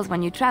different skills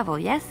when you travel,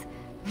 yes?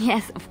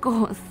 Yes, of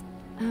course.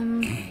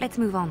 Let's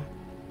move on.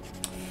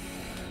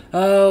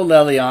 Oh,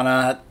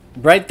 Liliana.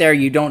 Right there,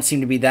 you don't seem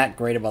to be that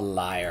great of a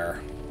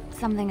liar.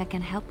 something I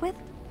can help with?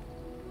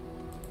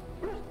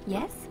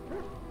 Yes?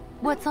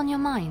 What's on your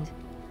mind?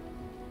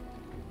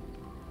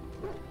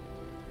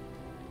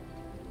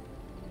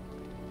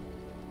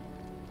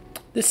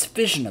 This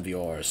vision of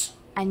yours.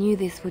 I knew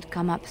this would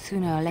come up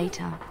sooner or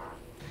later.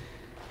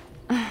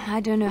 I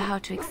don't know how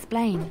to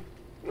explain,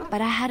 but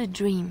I had a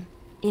dream.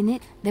 In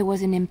it, there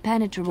was an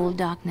impenetrable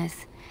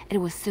darkness. It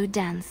was so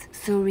dense,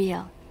 so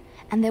real.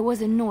 And there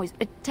was a noise,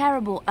 a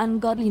terrible,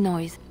 ungodly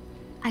noise.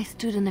 I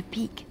stood on a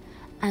peak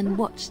and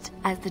watched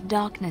as the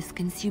darkness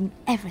consumed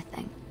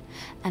everything.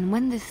 And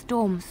when the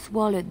storm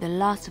swallowed the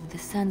last of the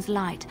sun's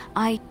light,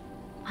 I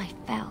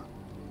fell,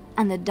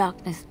 and the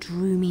darkness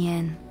drew me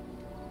in.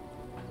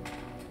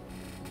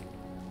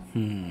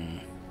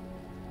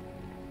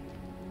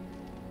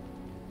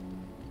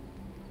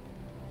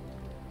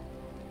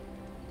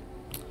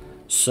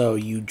 So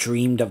you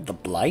dreamed of the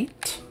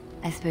Blight?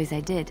 I suppose I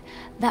did.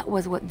 That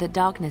was what the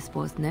darkness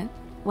was, no?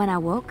 When I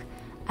woke,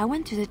 I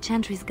went to the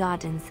Chantry's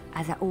gardens,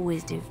 as I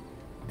always do.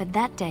 But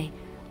that day,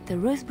 the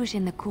rose bush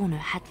in the corner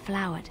had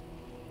flowered.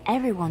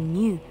 Everyone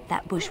knew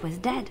that bush was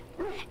dead.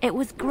 It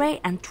was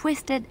grey and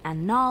twisted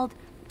and gnarled,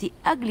 the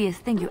ugliest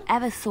thing you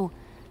ever saw.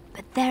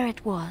 But there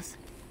it was,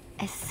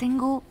 a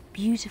single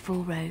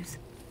beautiful rose.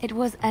 It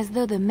was as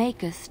though the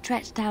Maker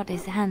stretched out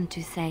his hand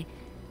to say,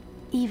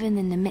 even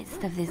in the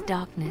midst of this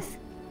darkness,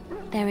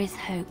 there is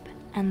hope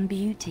and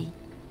beauty.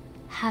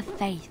 Have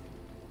faith.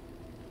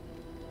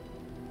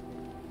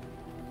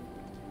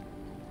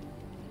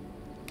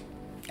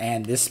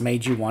 And this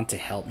made you want to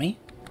help me?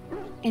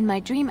 In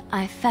my dream,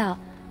 I fell.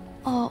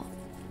 Or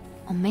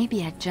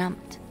maybe I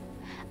jumped.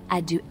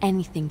 I'd do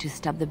anything to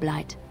stop the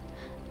Blight.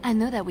 I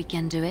know that we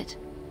can do it.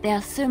 There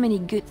are so many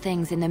good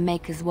things in the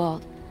Maker's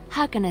world.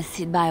 How can I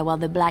sit by while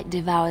the Blight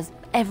devours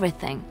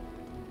everything?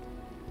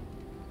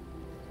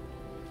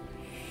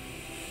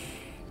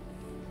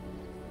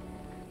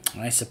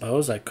 I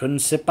suppose I couldn't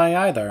sit by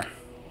either.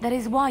 That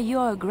is why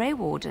you're a Grey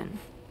Warden.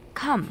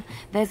 Come,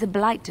 there's a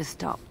Blight to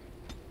stop.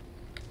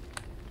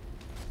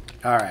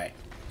 Alright.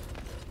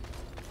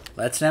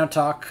 Let's now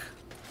talk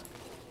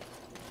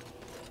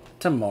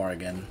to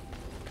Morrigan.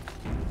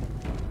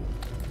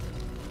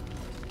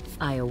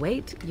 I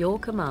await your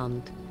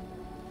command.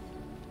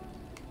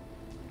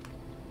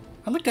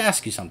 I'd like to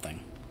ask you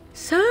something.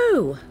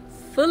 So,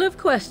 full of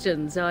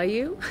questions, are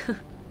you?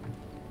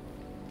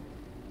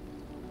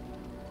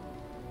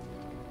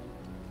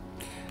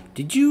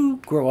 Did you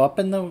grow up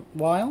in the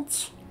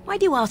wilds? Why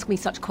do you ask me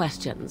such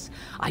questions?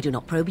 I do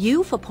not probe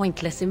you for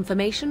pointless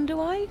information, do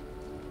I?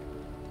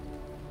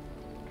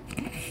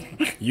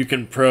 You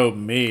can probe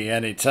me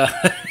anytime.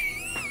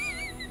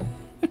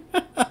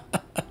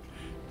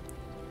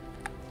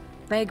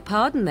 Beg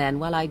pardon then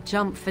while I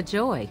jump for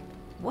joy.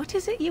 What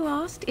is it you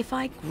asked if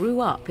I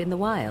grew up in the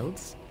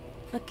wilds?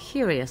 A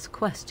curious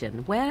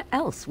question. Where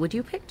else would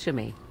you picture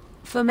me?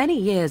 For many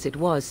years it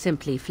was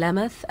simply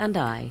Flemeth and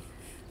I.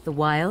 The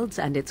wilds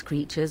and its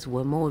creatures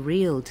were more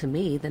real to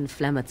me than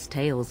Flemeth's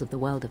tales of the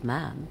world of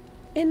man.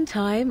 In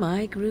time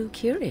I grew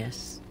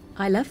curious.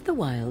 I left the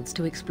wilds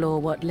to explore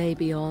what lay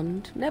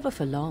beyond, never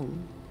for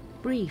long.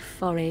 Brief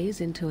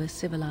forays into a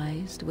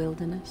civilized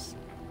wilderness.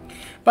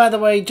 By the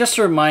way, just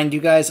to remind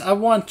you guys, I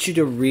want you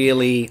to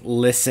really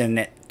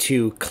listen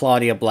to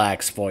Claudia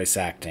Black's voice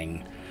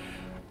acting.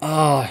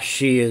 Oh,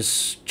 she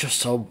is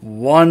just a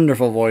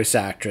wonderful voice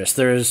actress.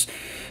 There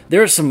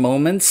are some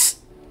moments,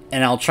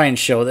 and I'll try and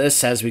show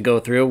this as we go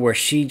through, where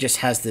she just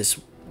has this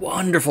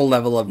wonderful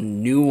level of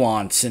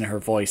nuance in her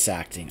voice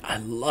acting. I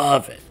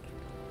love it.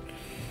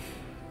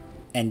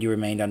 And you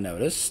remained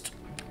unnoticed?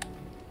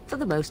 For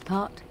the most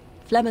part.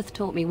 Flemeth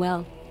taught me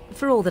well.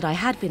 For all that I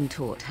had been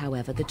taught,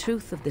 however, the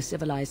truth of the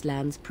civilized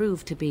lands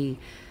proved to be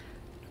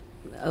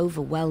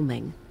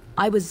overwhelming.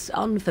 I was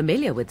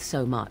unfamiliar with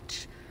so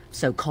much.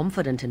 So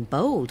confident and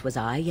bold was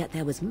I, yet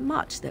there was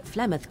much that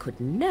Flemeth could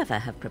never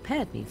have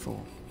prepared me for.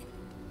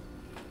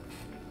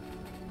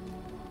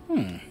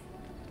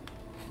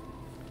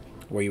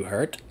 Were you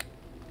hurt?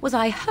 Was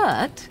I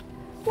hurt?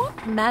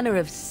 What manner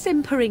of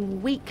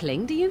simpering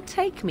weakling do you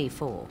take me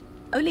for?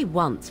 Only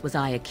once was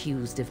I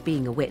accused of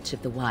being a witch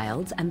of the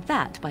wilds, and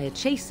that by a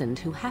chastened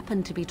who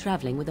happened to be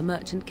traveling with a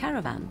merchant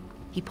caravan.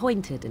 He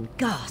pointed and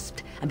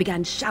gasped and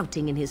began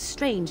shouting in his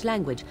strange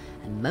language,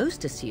 and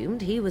most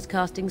assumed he was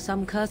casting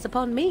some curse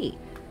upon me.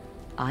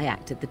 I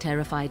acted the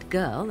terrified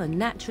girl, and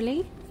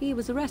naturally, he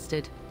was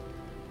arrested.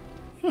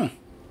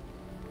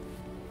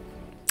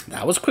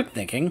 That was quick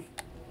thinking.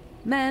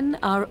 Men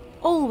are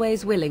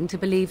always willing to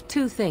believe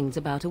two things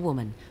about a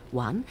woman.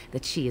 One,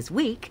 that she is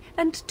weak,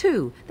 and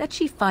two, that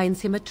she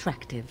finds him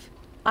attractive.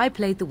 I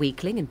played the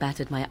weakling and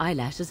battered my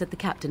eyelashes at the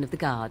captain of the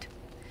guard.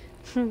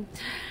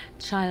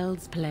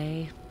 Child's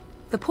play.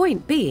 The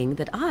point being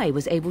that I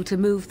was able to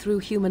move through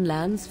human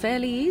lands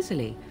fairly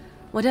easily.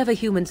 Whatever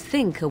humans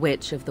think a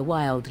witch of the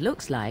wild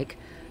looks like,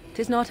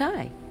 'tis not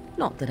I.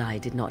 Not that I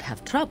did not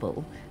have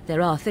trouble.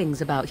 There are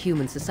things about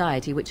human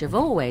society which have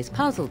always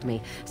puzzled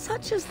me,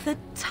 such as the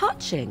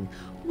touching.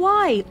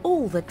 Why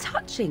all the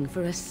touching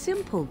for a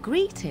simple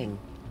greeting?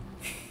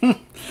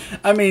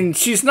 I mean,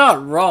 she's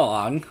not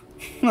wrong.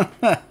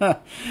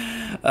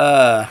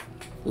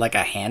 Like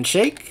a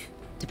handshake?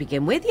 To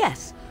begin with,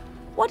 yes.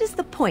 What is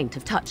the point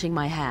of touching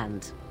my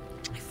hand?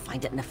 I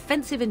find it an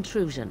offensive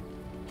intrusion.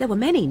 There were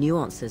many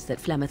nuances that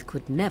Flemeth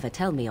could never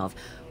tell me of.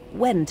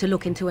 When to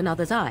look into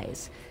another's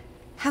eyes.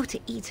 How to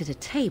eat at a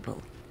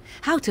table.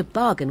 How to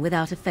bargain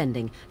without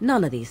offending.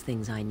 None of these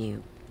things I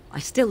knew. I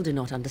still do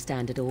not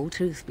understand it all,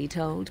 truth be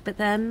told, but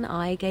then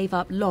I gave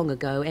up long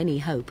ago any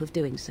hope of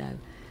doing so.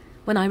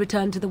 When I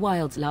returned to the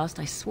wilds last,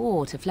 I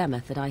swore to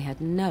Flemeth that I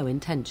had no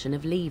intention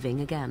of leaving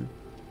again.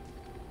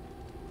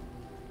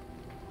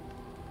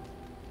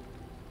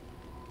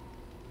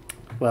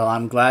 Well,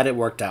 I'm glad it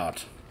worked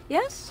out.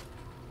 Yes?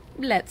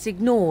 Let's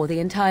ignore the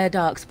entire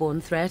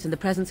Darkspawn threat and the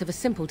presence of a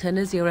simpleton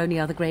as your only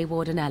other Grey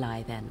Warden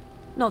ally, then.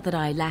 Not that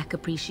I lack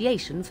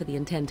appreciation for the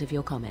intent of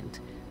your comment.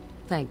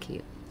 Thank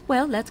you.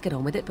 Well, let's get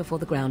on with it before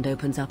the ground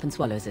opens up and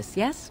swallows us,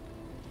 yes?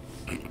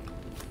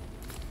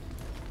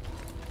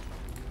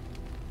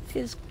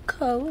 'Tis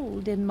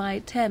cold in my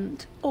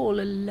tent, all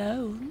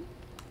alone.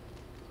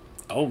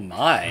 Oh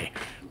my.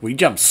 We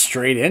jumped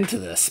straight into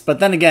this. But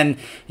then again,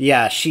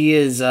 yeah, she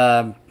is,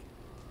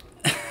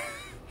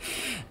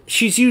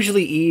 she's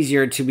usually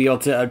easier to be able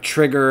to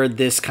trigger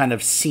this kind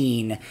of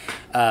scene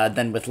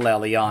than with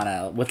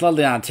Leliana. With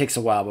Leliana, it takes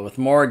a while, but with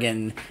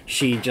Morgan,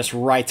 she just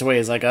right away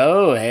is like,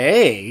 oh,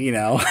 hey, you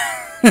know.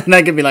 And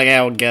I could be like, hey,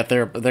 I'll get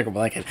there, but they're going to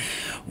be like,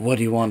 what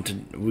do you want to...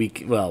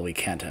 we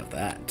can't have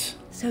that.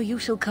 So you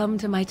shall come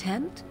to my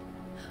tent?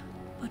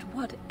 But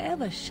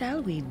whatever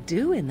shall we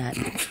do in that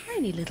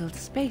tiny little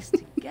space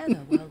together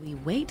while we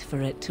wait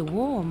for it to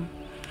warm?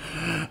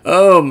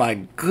 Oh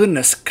my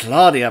goodness,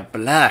 Claudia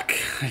Black.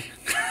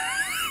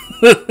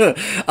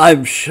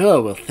 I'm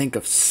sure we'll think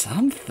of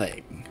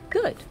something.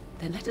 Good.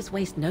 Then let us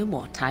waste no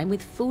more time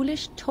with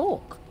foolish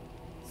talk.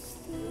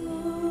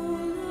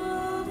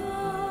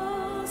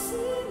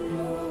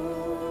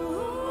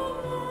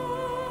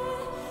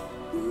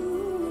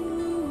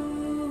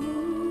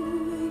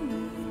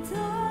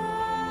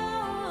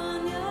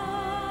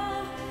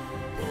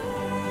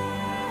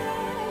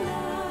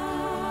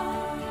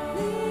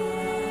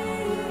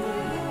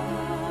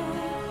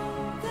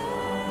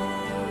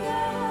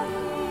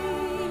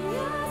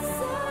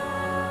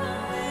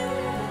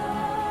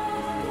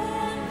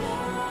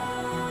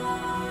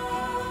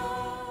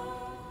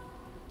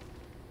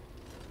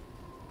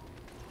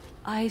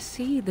 I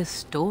see the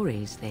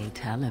stories they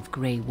tell of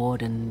Grey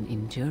Warden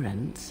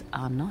endurance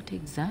are not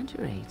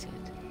exaggerated.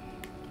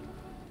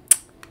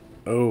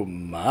 Oh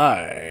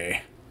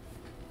my.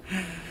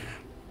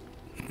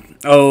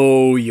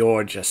 Oh,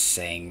 you're just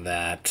saying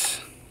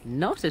that.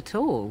 Not at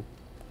all.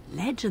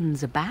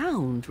 Legends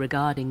abound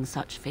regarding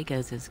such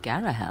figures as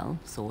Garahel,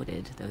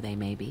 sordid though they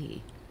may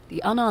be.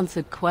 The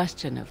unanswered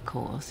question, of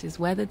course, is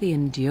whether the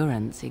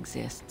endurance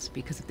exists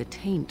because of the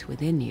taint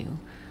within you,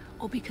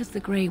 or because the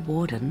Grey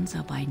Wardens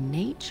are by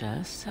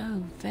nature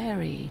so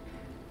very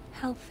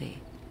healthy.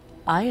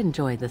 I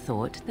enjoy the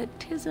thought that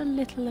 'tis a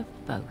little of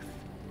both.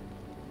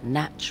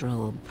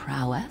 Natural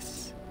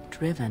prowess,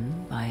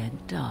 driven by a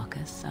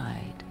darker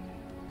side.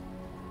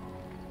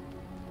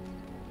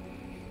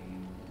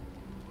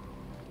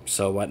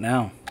 So what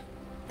now?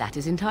 That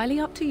is entirely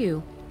up to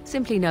you.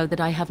 Simply know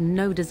that I have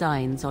no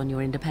designs on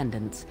your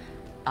independence.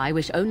 I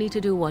wish only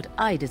to do what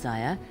I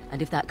desire,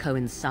 and if that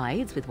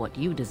coincides with what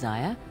you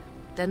desire,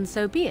 then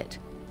so be it.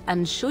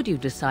 And should you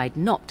decide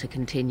not to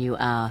continue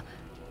our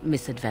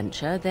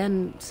misadventure,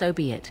 then so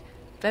be it.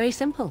 Very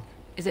simple,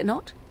 is it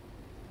not?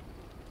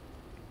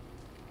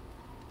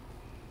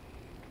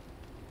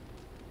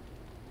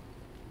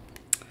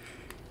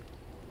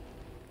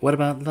 What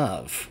about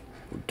love?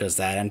 Does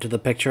that enter the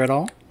picture at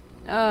all?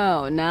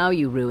 Oh, now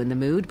you ruin the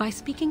mood by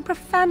speaking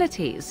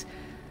profanities.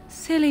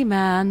 Silly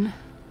man.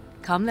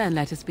 Come then,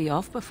 let us be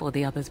off before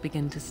the others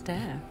begin to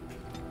stare.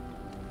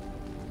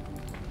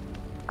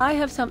 I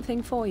have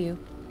something for you.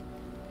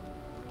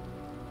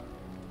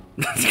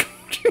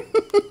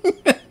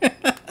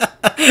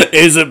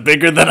 Is it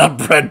bigger than a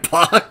bread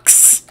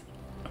box?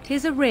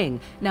 'Tis a ring.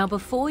 Now,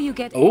 before you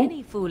get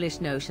any foolish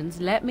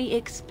notions, let me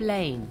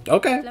explain.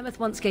 Okay. Flemeth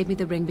once gave me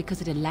the ring because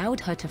it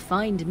allowed her to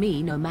find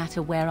me no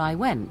matter where I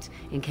went,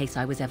 in case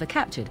I was ever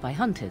captured by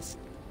hunters.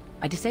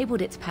 I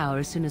disabled its power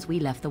as soon as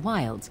we left the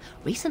wilds.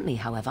 Recently,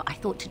 however, I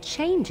thought to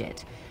change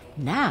it.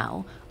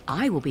 Now,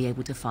 I will be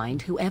able to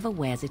find whoever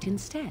wears it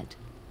instead.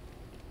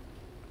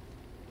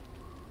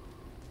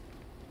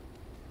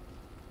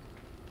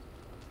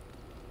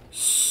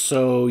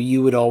 So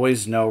you would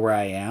always know where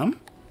I am?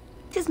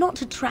 It is not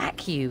to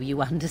track you,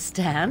 you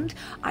understand.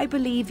 I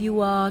believe you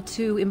are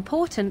too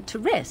important to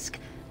risk.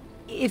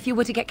 If you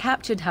were to get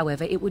captured,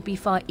 however, it would be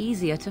far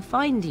easier to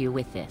find you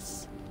with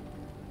this.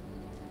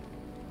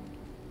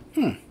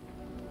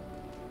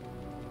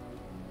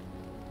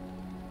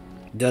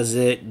 Does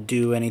it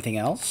do anything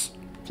else?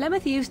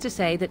 Flemeth used to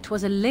say that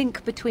 'twas a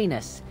link between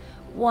us,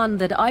 one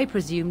that I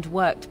presumed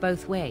worked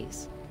both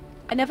ways.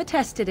 I never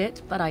tested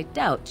it, but I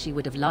doubt she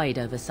would have lied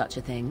over such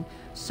a thing,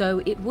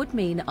 so it would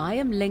mean I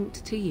am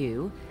linked to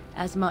you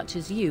as much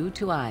as you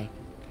to I.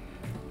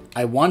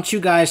 I want you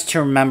guys to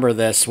remember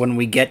this when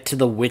we get to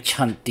the Witch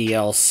Hunt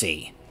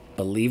DLC.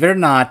 Believe it or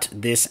not,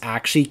 this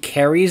actually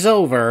carries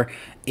over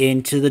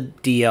into the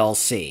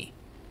DLC.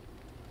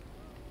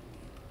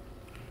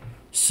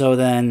 So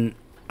then,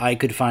 I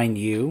could find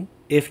you,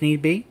 if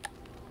need be?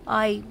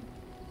 I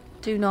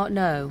do not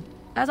know.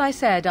 As I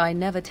said, I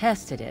never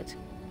tested it.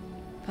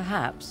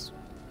 Perhaps.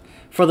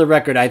 For the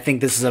record, I think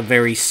this is a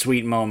very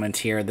sweet moment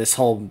here, this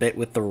whole bit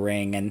with the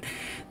ring, and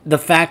the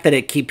fact that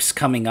it keeps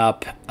coming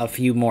up a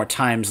few more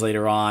times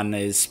later on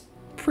is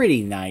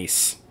pretty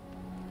nice.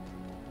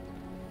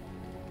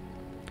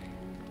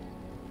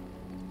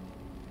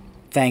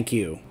 Thank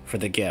you for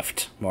the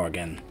gift,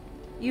 Morgan.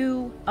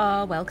 You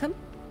are welcome.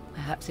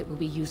 Perhaps it will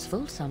be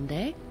useful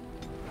someday.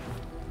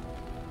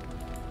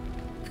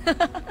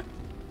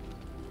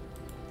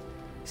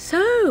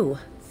 So,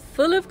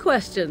 full of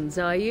questions,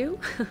 are you?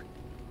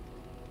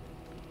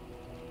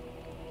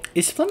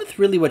 Is Flemeth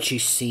really what she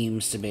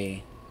seems to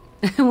be?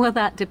 Well,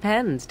 that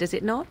depends, does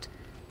it not?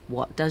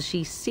 What does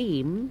she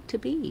seem to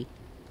be?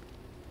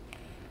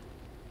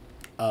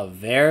 A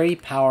very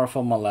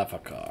powerful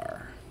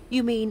Maleficar.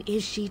 You mean,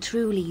 is she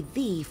truly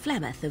the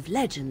Flemeth of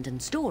legend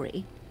and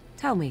story?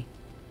 Tell me,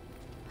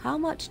 how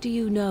much do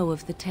you know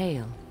of the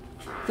tale?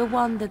 The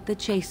one that the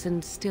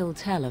chastened still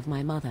tell of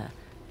my mother,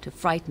 to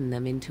frighten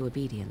them into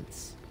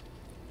obedience.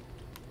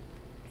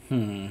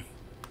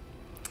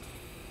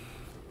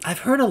 I've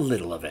heard a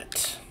little of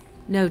it.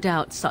 No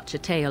doubt such a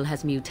tale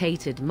has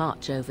mutated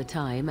much over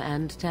time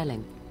and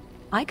telling.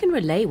 I can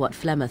relay what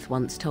Flemeth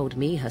once told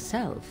me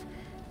herself,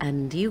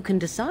 and you can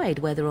decide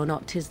whether or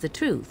not 'tis the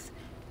truth,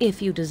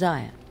 if you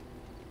desire.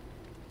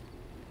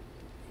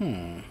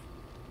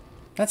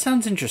 That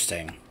sounds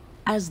interesting.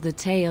 As the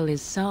tale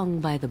is sung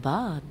by the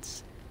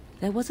bards,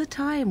 there was a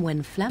time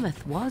when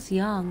Flemeth was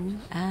young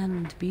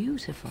and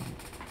beautiful.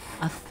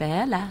 A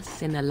fair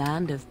lass in a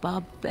land of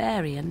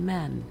barbarian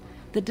men,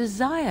 the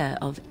desire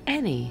of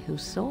any who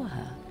saw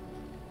her.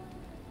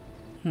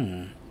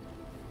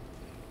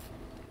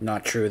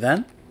 Not true,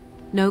 then?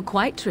 No,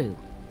 quite true,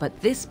 but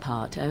this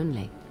part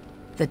only.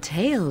 The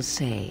tales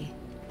say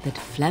that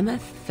Flemeth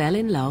fell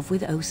in love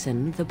with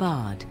Osen the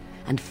bard,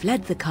 and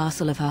fled the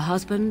castle of her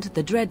husband,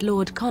 the dread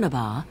Lord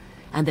Conabar,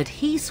 and that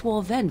he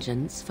swore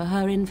vengeance for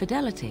her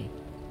infidelity.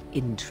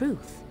 In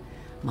truth,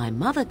 my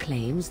mother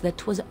claims that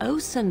 'twas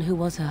Osen who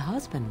was her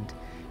husband,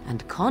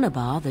 and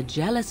Conabar the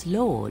jealous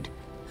lord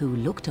who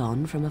looked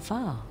on from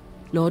afar.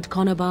 Lord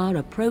Conabar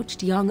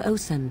approached young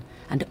Osen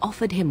and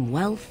offered him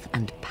wealth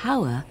and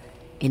power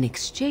in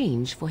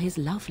exchange for his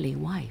lovely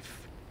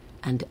wife,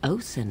 and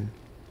Osen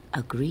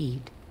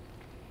agreed.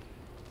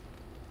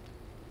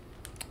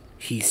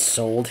 He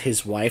sold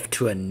his wife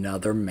to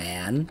another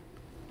man?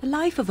 The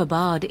life of a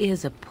bard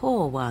is a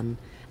poor one,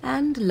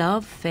 and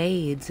love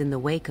fades in the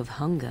wake of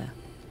hunger.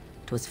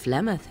 'Twas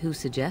Flemeth who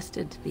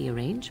suggested the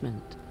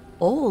arrangement.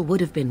 All would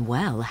have been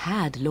well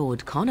had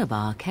Lord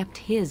Conabar kept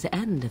his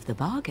end of the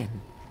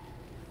bargain.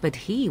 But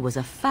he was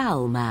a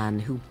foul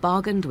man who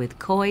bargained with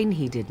coin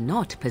he did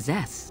not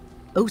possess.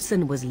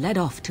 Osen was led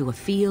off to a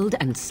field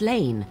and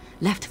slain,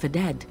 left for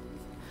dead.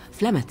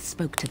 Flemeth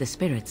spoke to the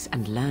spirits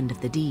and learned of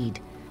the deed,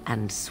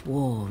 and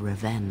swore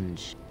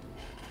revenge.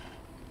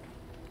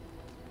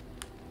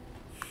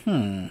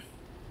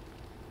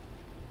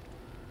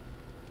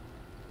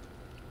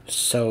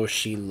 So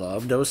she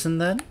loved Osen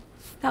then?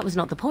 That was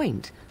not the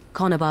point.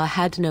 Conabar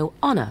had no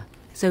honor,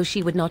 so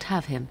she would not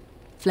have him.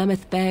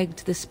 Flemeth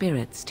begged the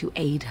spirits to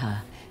aid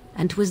her,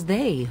 and 'twas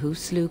they who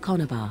slew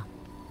Conabar.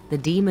 The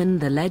demon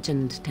the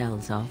legend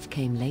tells of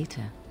came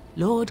later.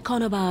 Lord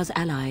Conabar's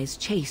allies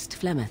chased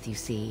Flemeth, you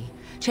see,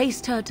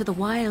 chased her to the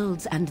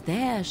wilds, and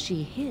there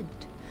she hid.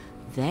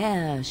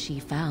 There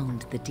she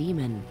found the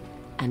demon,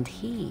 and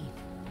he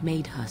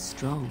made her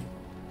strong.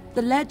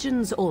 The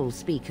legends all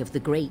speak of the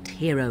great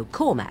hero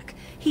Cormac,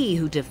 he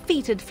who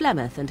defeated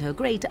Flemeth and her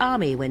great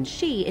army when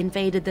she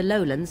invaded the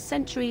lowlands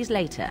centuries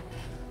later.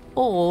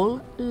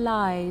 All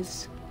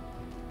lies.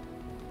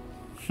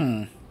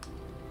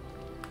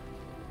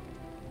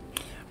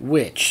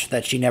 Which?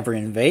 That she never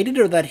invaded,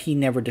 or that he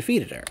never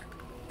defeated her?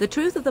 The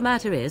truth of the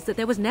matter is that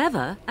there was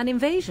never an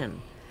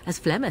invasion. As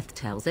Flemeth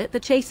tells it, the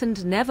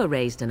Chastened never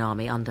raised an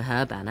army under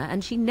her banner,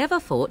 and she never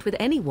fought with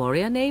any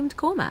warrior named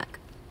Cormac.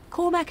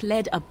 Cormac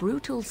led a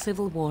brutal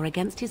civil war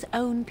against his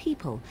own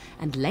people,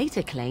 and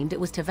later claimed it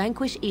was to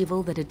vanquish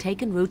evil that had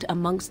taken root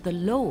amongst the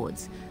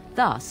lords.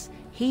 Thus,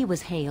 he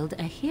was hailed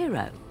a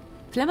hero.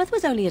 Flemeth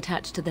was only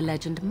attached to the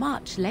legend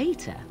much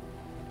later.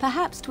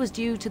 Perhaps 'twas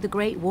due to the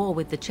great war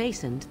with the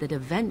Chastened that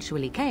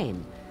eventually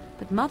came,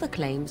 but Mother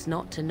claims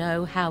not to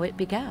know how it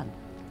began.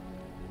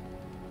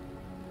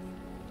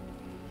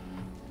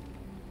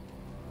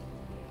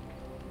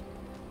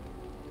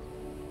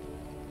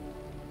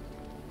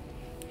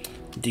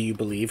 Do you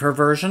believe her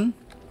version?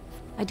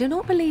 I do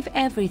not believe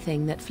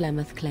everything that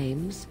Flemeth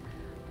claims.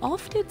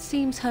 Oft it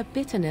seems her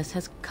bitterness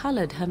has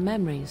colored her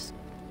memories.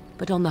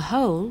 But on the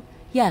whole,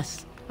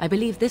 yes, I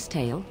believe this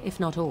tale, if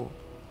not all.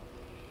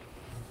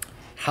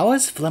 How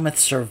has Flemeth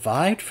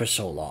survived for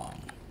so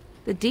long?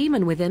 The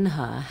demon within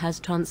her has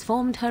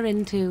transformed her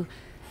into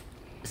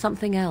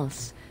something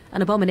else.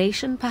 An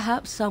abomination,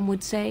 perhaps some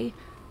would say.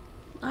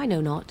 I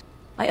know not.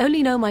 I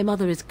only know my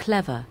mother is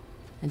clever,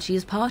 and she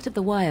is part of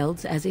the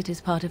wilds as it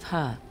is part of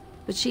her.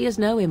 But she is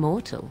no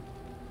immortal.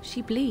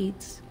 She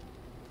bleeds.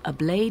 A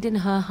blade in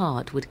her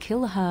heart would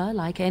kill her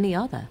like any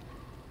other,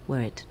 were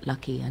it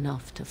lucky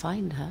enough to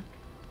find her.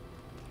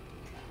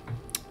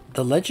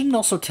 The legend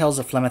also tells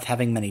of Flemeth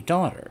having many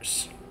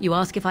daughters. You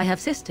ask if I have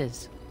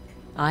sisters.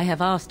 I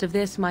have asked of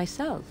this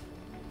myself.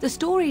 The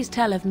stories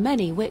tell of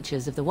many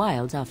witches of the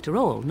wilds after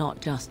all,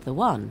 not just the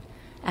one.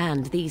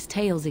 And these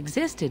tales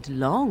existed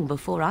long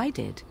before I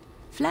did.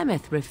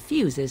 Flemeth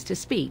refuses to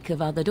speak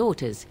of other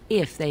daughters,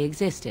 if they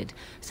existed.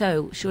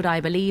 So, should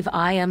I believe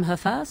I am her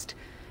first?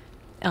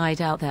 I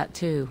doubt that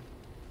too.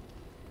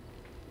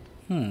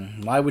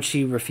 Why would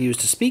she refuse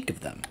to speak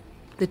of them?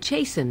 The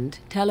Chastened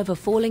tell of a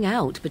falling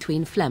out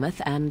between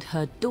Flemeth and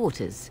her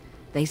daughters.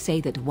 They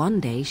say that one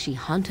day she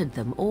hunted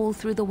them all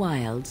through the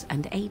wilds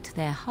and ate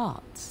their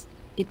hearts.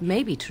 It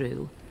may be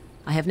true.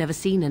 I have never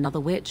seen another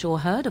witch or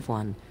heard of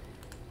one.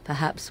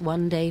 Perhaps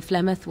one day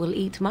Flemeth will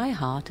eat my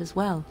heart as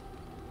well.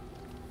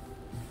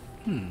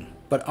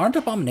 But aren't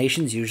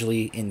abominations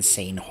usually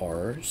insane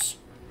horrors?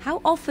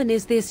 How often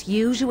is this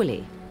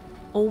usually?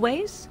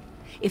 Always?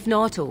 If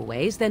not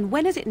always, then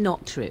when is it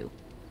not true?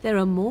 There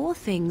are more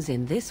things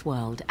in this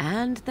world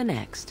and the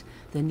next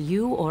than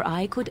you or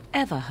I could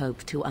ever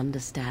hope to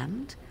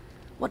understand.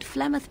 What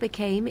Flemeth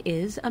became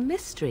is a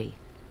mystery.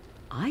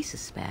 I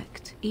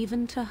suspect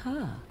even to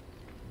her.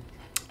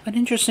 An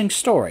interesting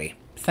story.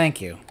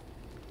 Thank you.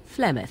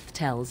 Flemeth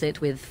tells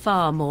it with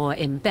far more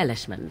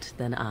embellishment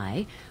than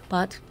I,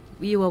 but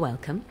you are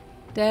welcome.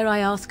 Dare I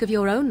ask of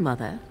your own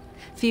mother?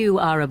 Few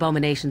are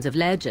abominations of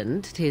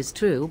legend, 'tis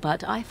true,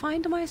 but I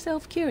find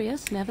myself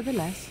curious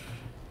nevertheless.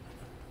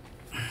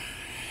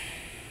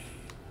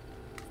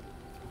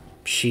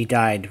 She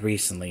died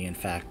recently, in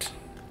fact.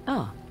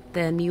 Ah,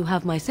 then you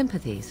have my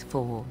sympathies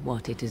for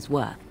what it is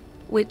worth.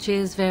 Which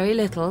is very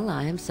little,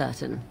 I am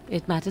certain.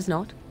 It matters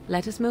not.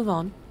 Let us move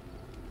on.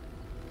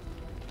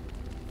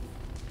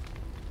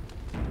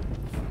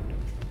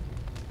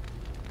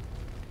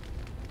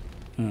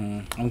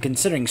 I'm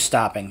considering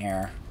stopping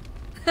here.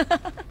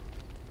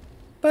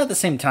 But at the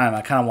same time,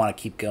 I kind of want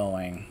to keep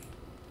going.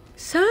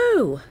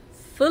 So,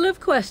 full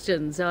of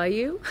questions, are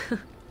you?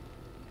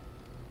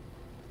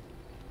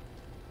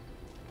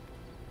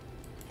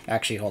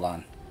 Actually, hold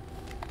on.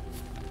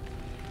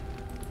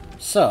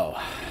 So,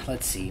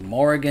 let's see.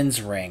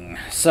 Morrigan's ring.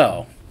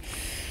 So,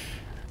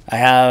 I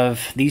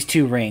have these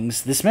two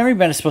rings. This memory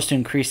band is supposed to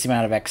increase the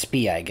amount of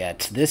XP I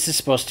get. This is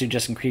supposed to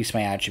just increase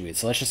my attributes.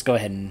 So let's just go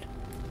ahead and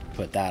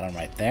put that on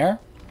right there.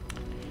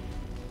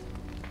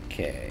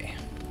 Okay.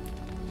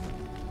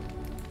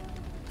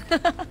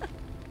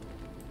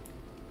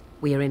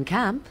 We are in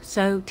camp,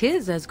 so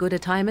 'tis as good a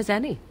time as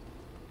any.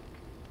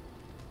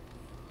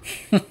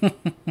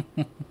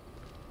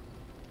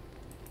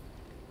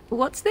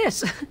 What's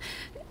this?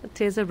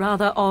 'Tis a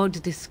rather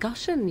odd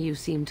discussion you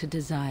seem to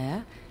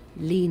desire,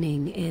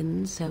 leaning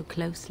in so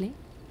closely.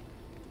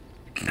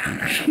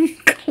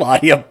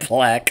 Claudia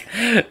Black.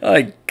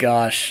 Oh,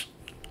 gosh.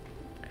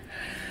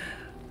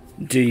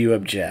 Do you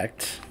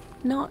object?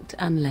 Not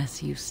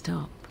unless you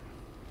stop.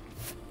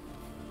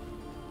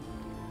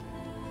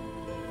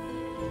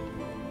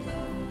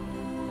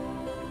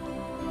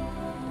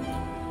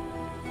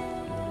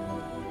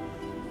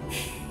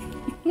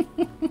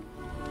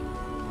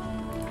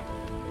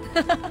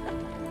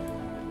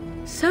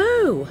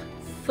 So,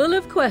 full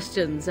of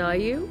questions, are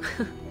you?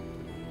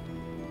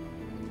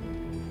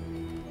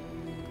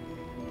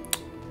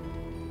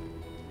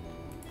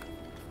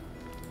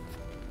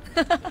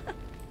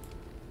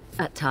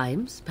 At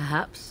times,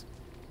 perhaps.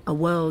 A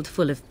world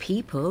full of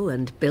people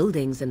and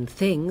buildings and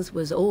things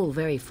was all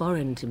very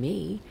foreign to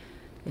me.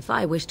 If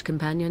I wished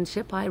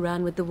companionship, I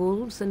ran with the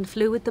wolves and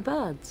flew with the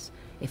birds.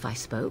 If I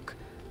spoke,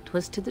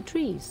 'twas to the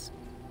trees.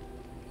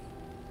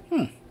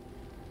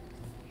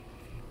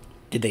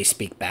 Did they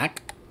speak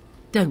back?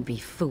 Don't be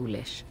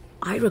foolish.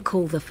 I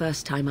recall the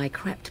first time I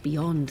crept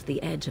beyond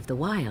the edge of the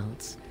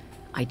wilds.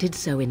 I did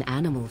so in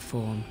animal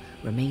form,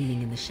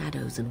 remaining in the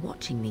shadows and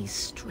watching these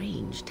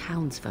strange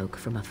townsfolk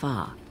from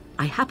afar.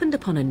 I happened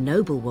upon a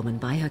noblewoman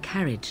by her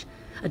carriage,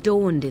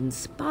 adorned in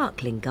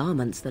sparkling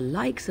garments the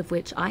likes of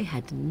which I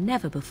had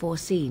never before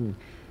seen.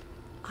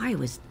 I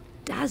was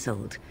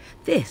dazzled.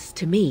 This,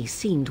 to me,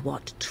 seemed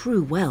what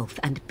true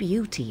wealth and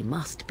beauty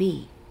must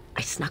be.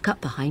 I snuck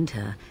up behind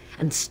her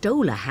and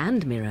stole a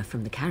hand mirror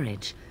from the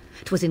carriage.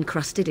 'Twas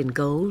encrusted in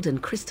gold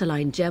and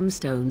crystalline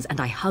gemstones,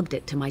 and I hugged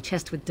it to my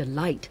chest with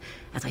delight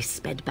as I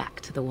sped back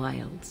to the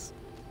wilds.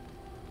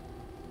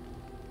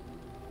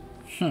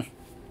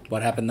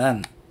 What happened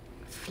then?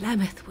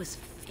 Flemeth was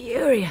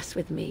furious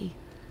with me.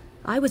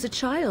 I was a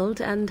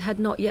child and had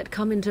not yet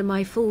come into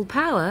my full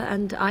power,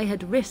 and I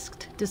had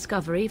risked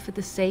discovery for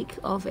the sake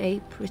of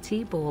a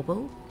pretty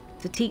bauble.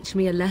 To teach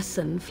me a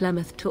lesson,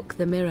 Flemeth took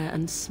the mirror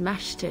and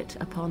smashed it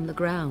upon the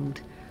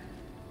ground.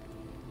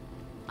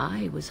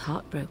 I was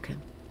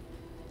heartbroken.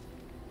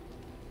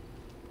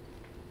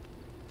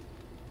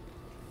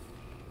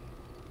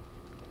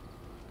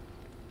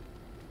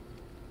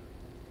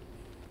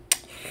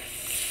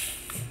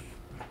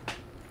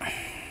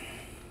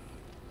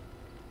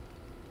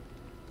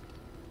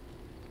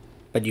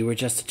 But you were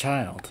just a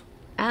child.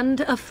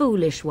 And a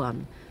foolish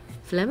one.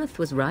 Flemeth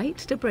was right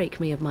to break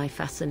me of my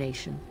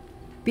fascination.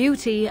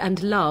 Beauty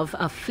and love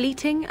are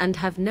fleeting and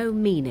have no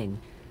meaning.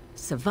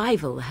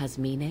 Survival has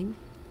meaning.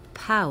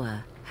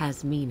 Power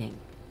has meaning.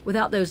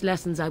 Without those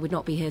lessons, I would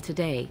not be here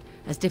today,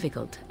 as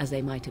difficult as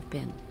they might have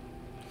been.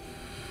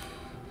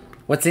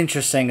 What's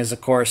interesting is,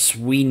 of course,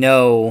 we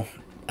know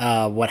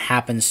what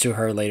happens to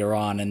her later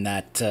on, and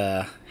that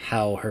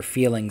how her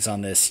feelings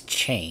on this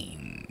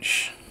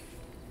change.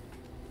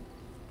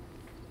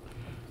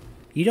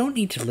 You don't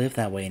need to live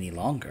that way any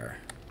longer.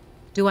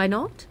 Do I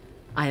not?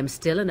 I am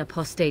still an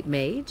apostate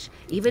mage,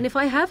 even if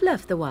I have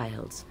left the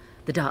wilds.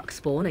 The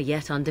Darkspawn are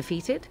yet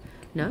undefeated.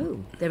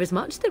 No, there is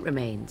much that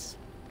remains.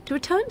 To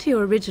return to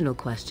your original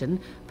question,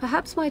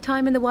 perhaps my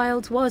time in the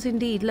wilds was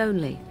indeed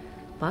lonely,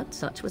 but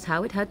such was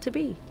how it had to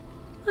be.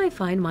 I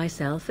find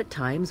myself at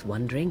times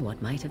wondering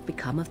what might have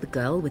become of the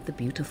girl with the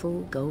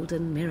beautiful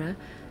golden mirror,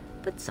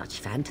 but such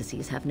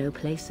fantasies have no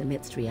place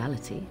amidst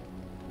reality.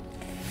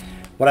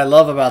 What I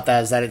love about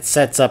that is that it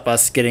sets up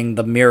us getting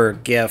the mirror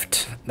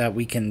gift that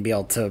we can be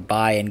able to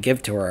buy and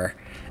give to her.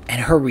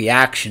 And her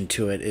reaction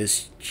to it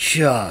is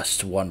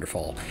just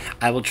wonderful.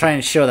 I will try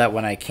and show that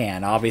when I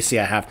can. Obviously,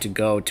 I have to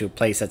go to a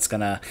place that's going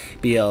to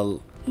be a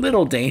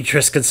little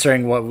dangerous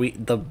considering what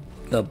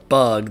the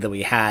bug that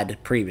we had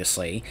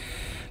previously.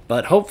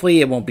 But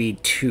hopefully it won't be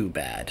too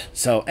bad.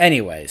 So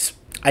anyways,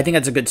 I think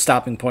that's a good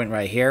stopping point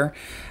right here.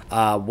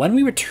 When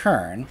we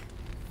return...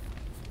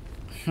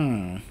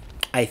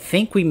 I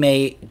think we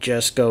may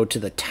just go to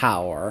the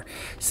tower,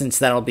 since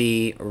that'll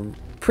be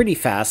pretty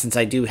fast, since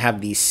I do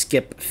have the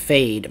skip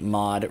fade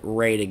mod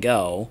ready to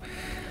go.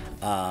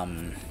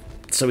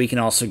 So we can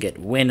also get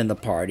Win in the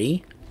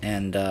party,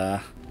 and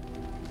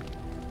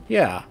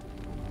yeah.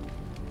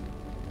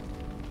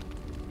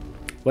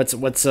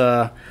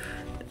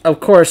 Of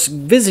course,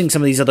 visiting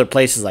some of these other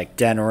places like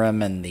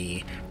Denerim and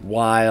the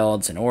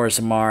Wilds and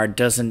Orzammar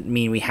doesn't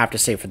mean we have to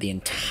stay for the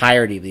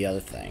entirety of the other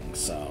things,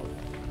 so...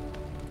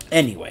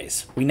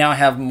 Anyways, we now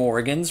have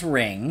Morgan's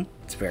ring.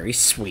 It's very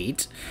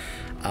sweet,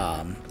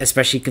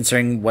 especially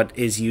considering what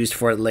is used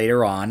for it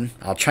later on.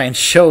 I'll try and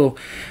show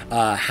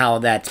how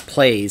that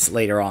plays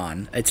later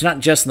on. It's not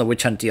just in the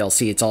Witch Hunt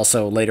DLC, it's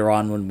also later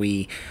on when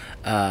we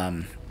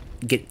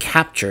get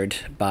captured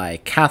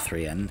by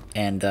Catherine,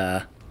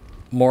 and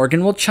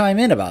Morgan will chime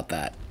in about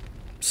that.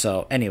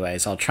 So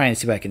anyways, I'll try and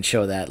see if I can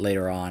show that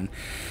later on,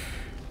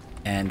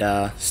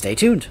 and stay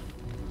tuned.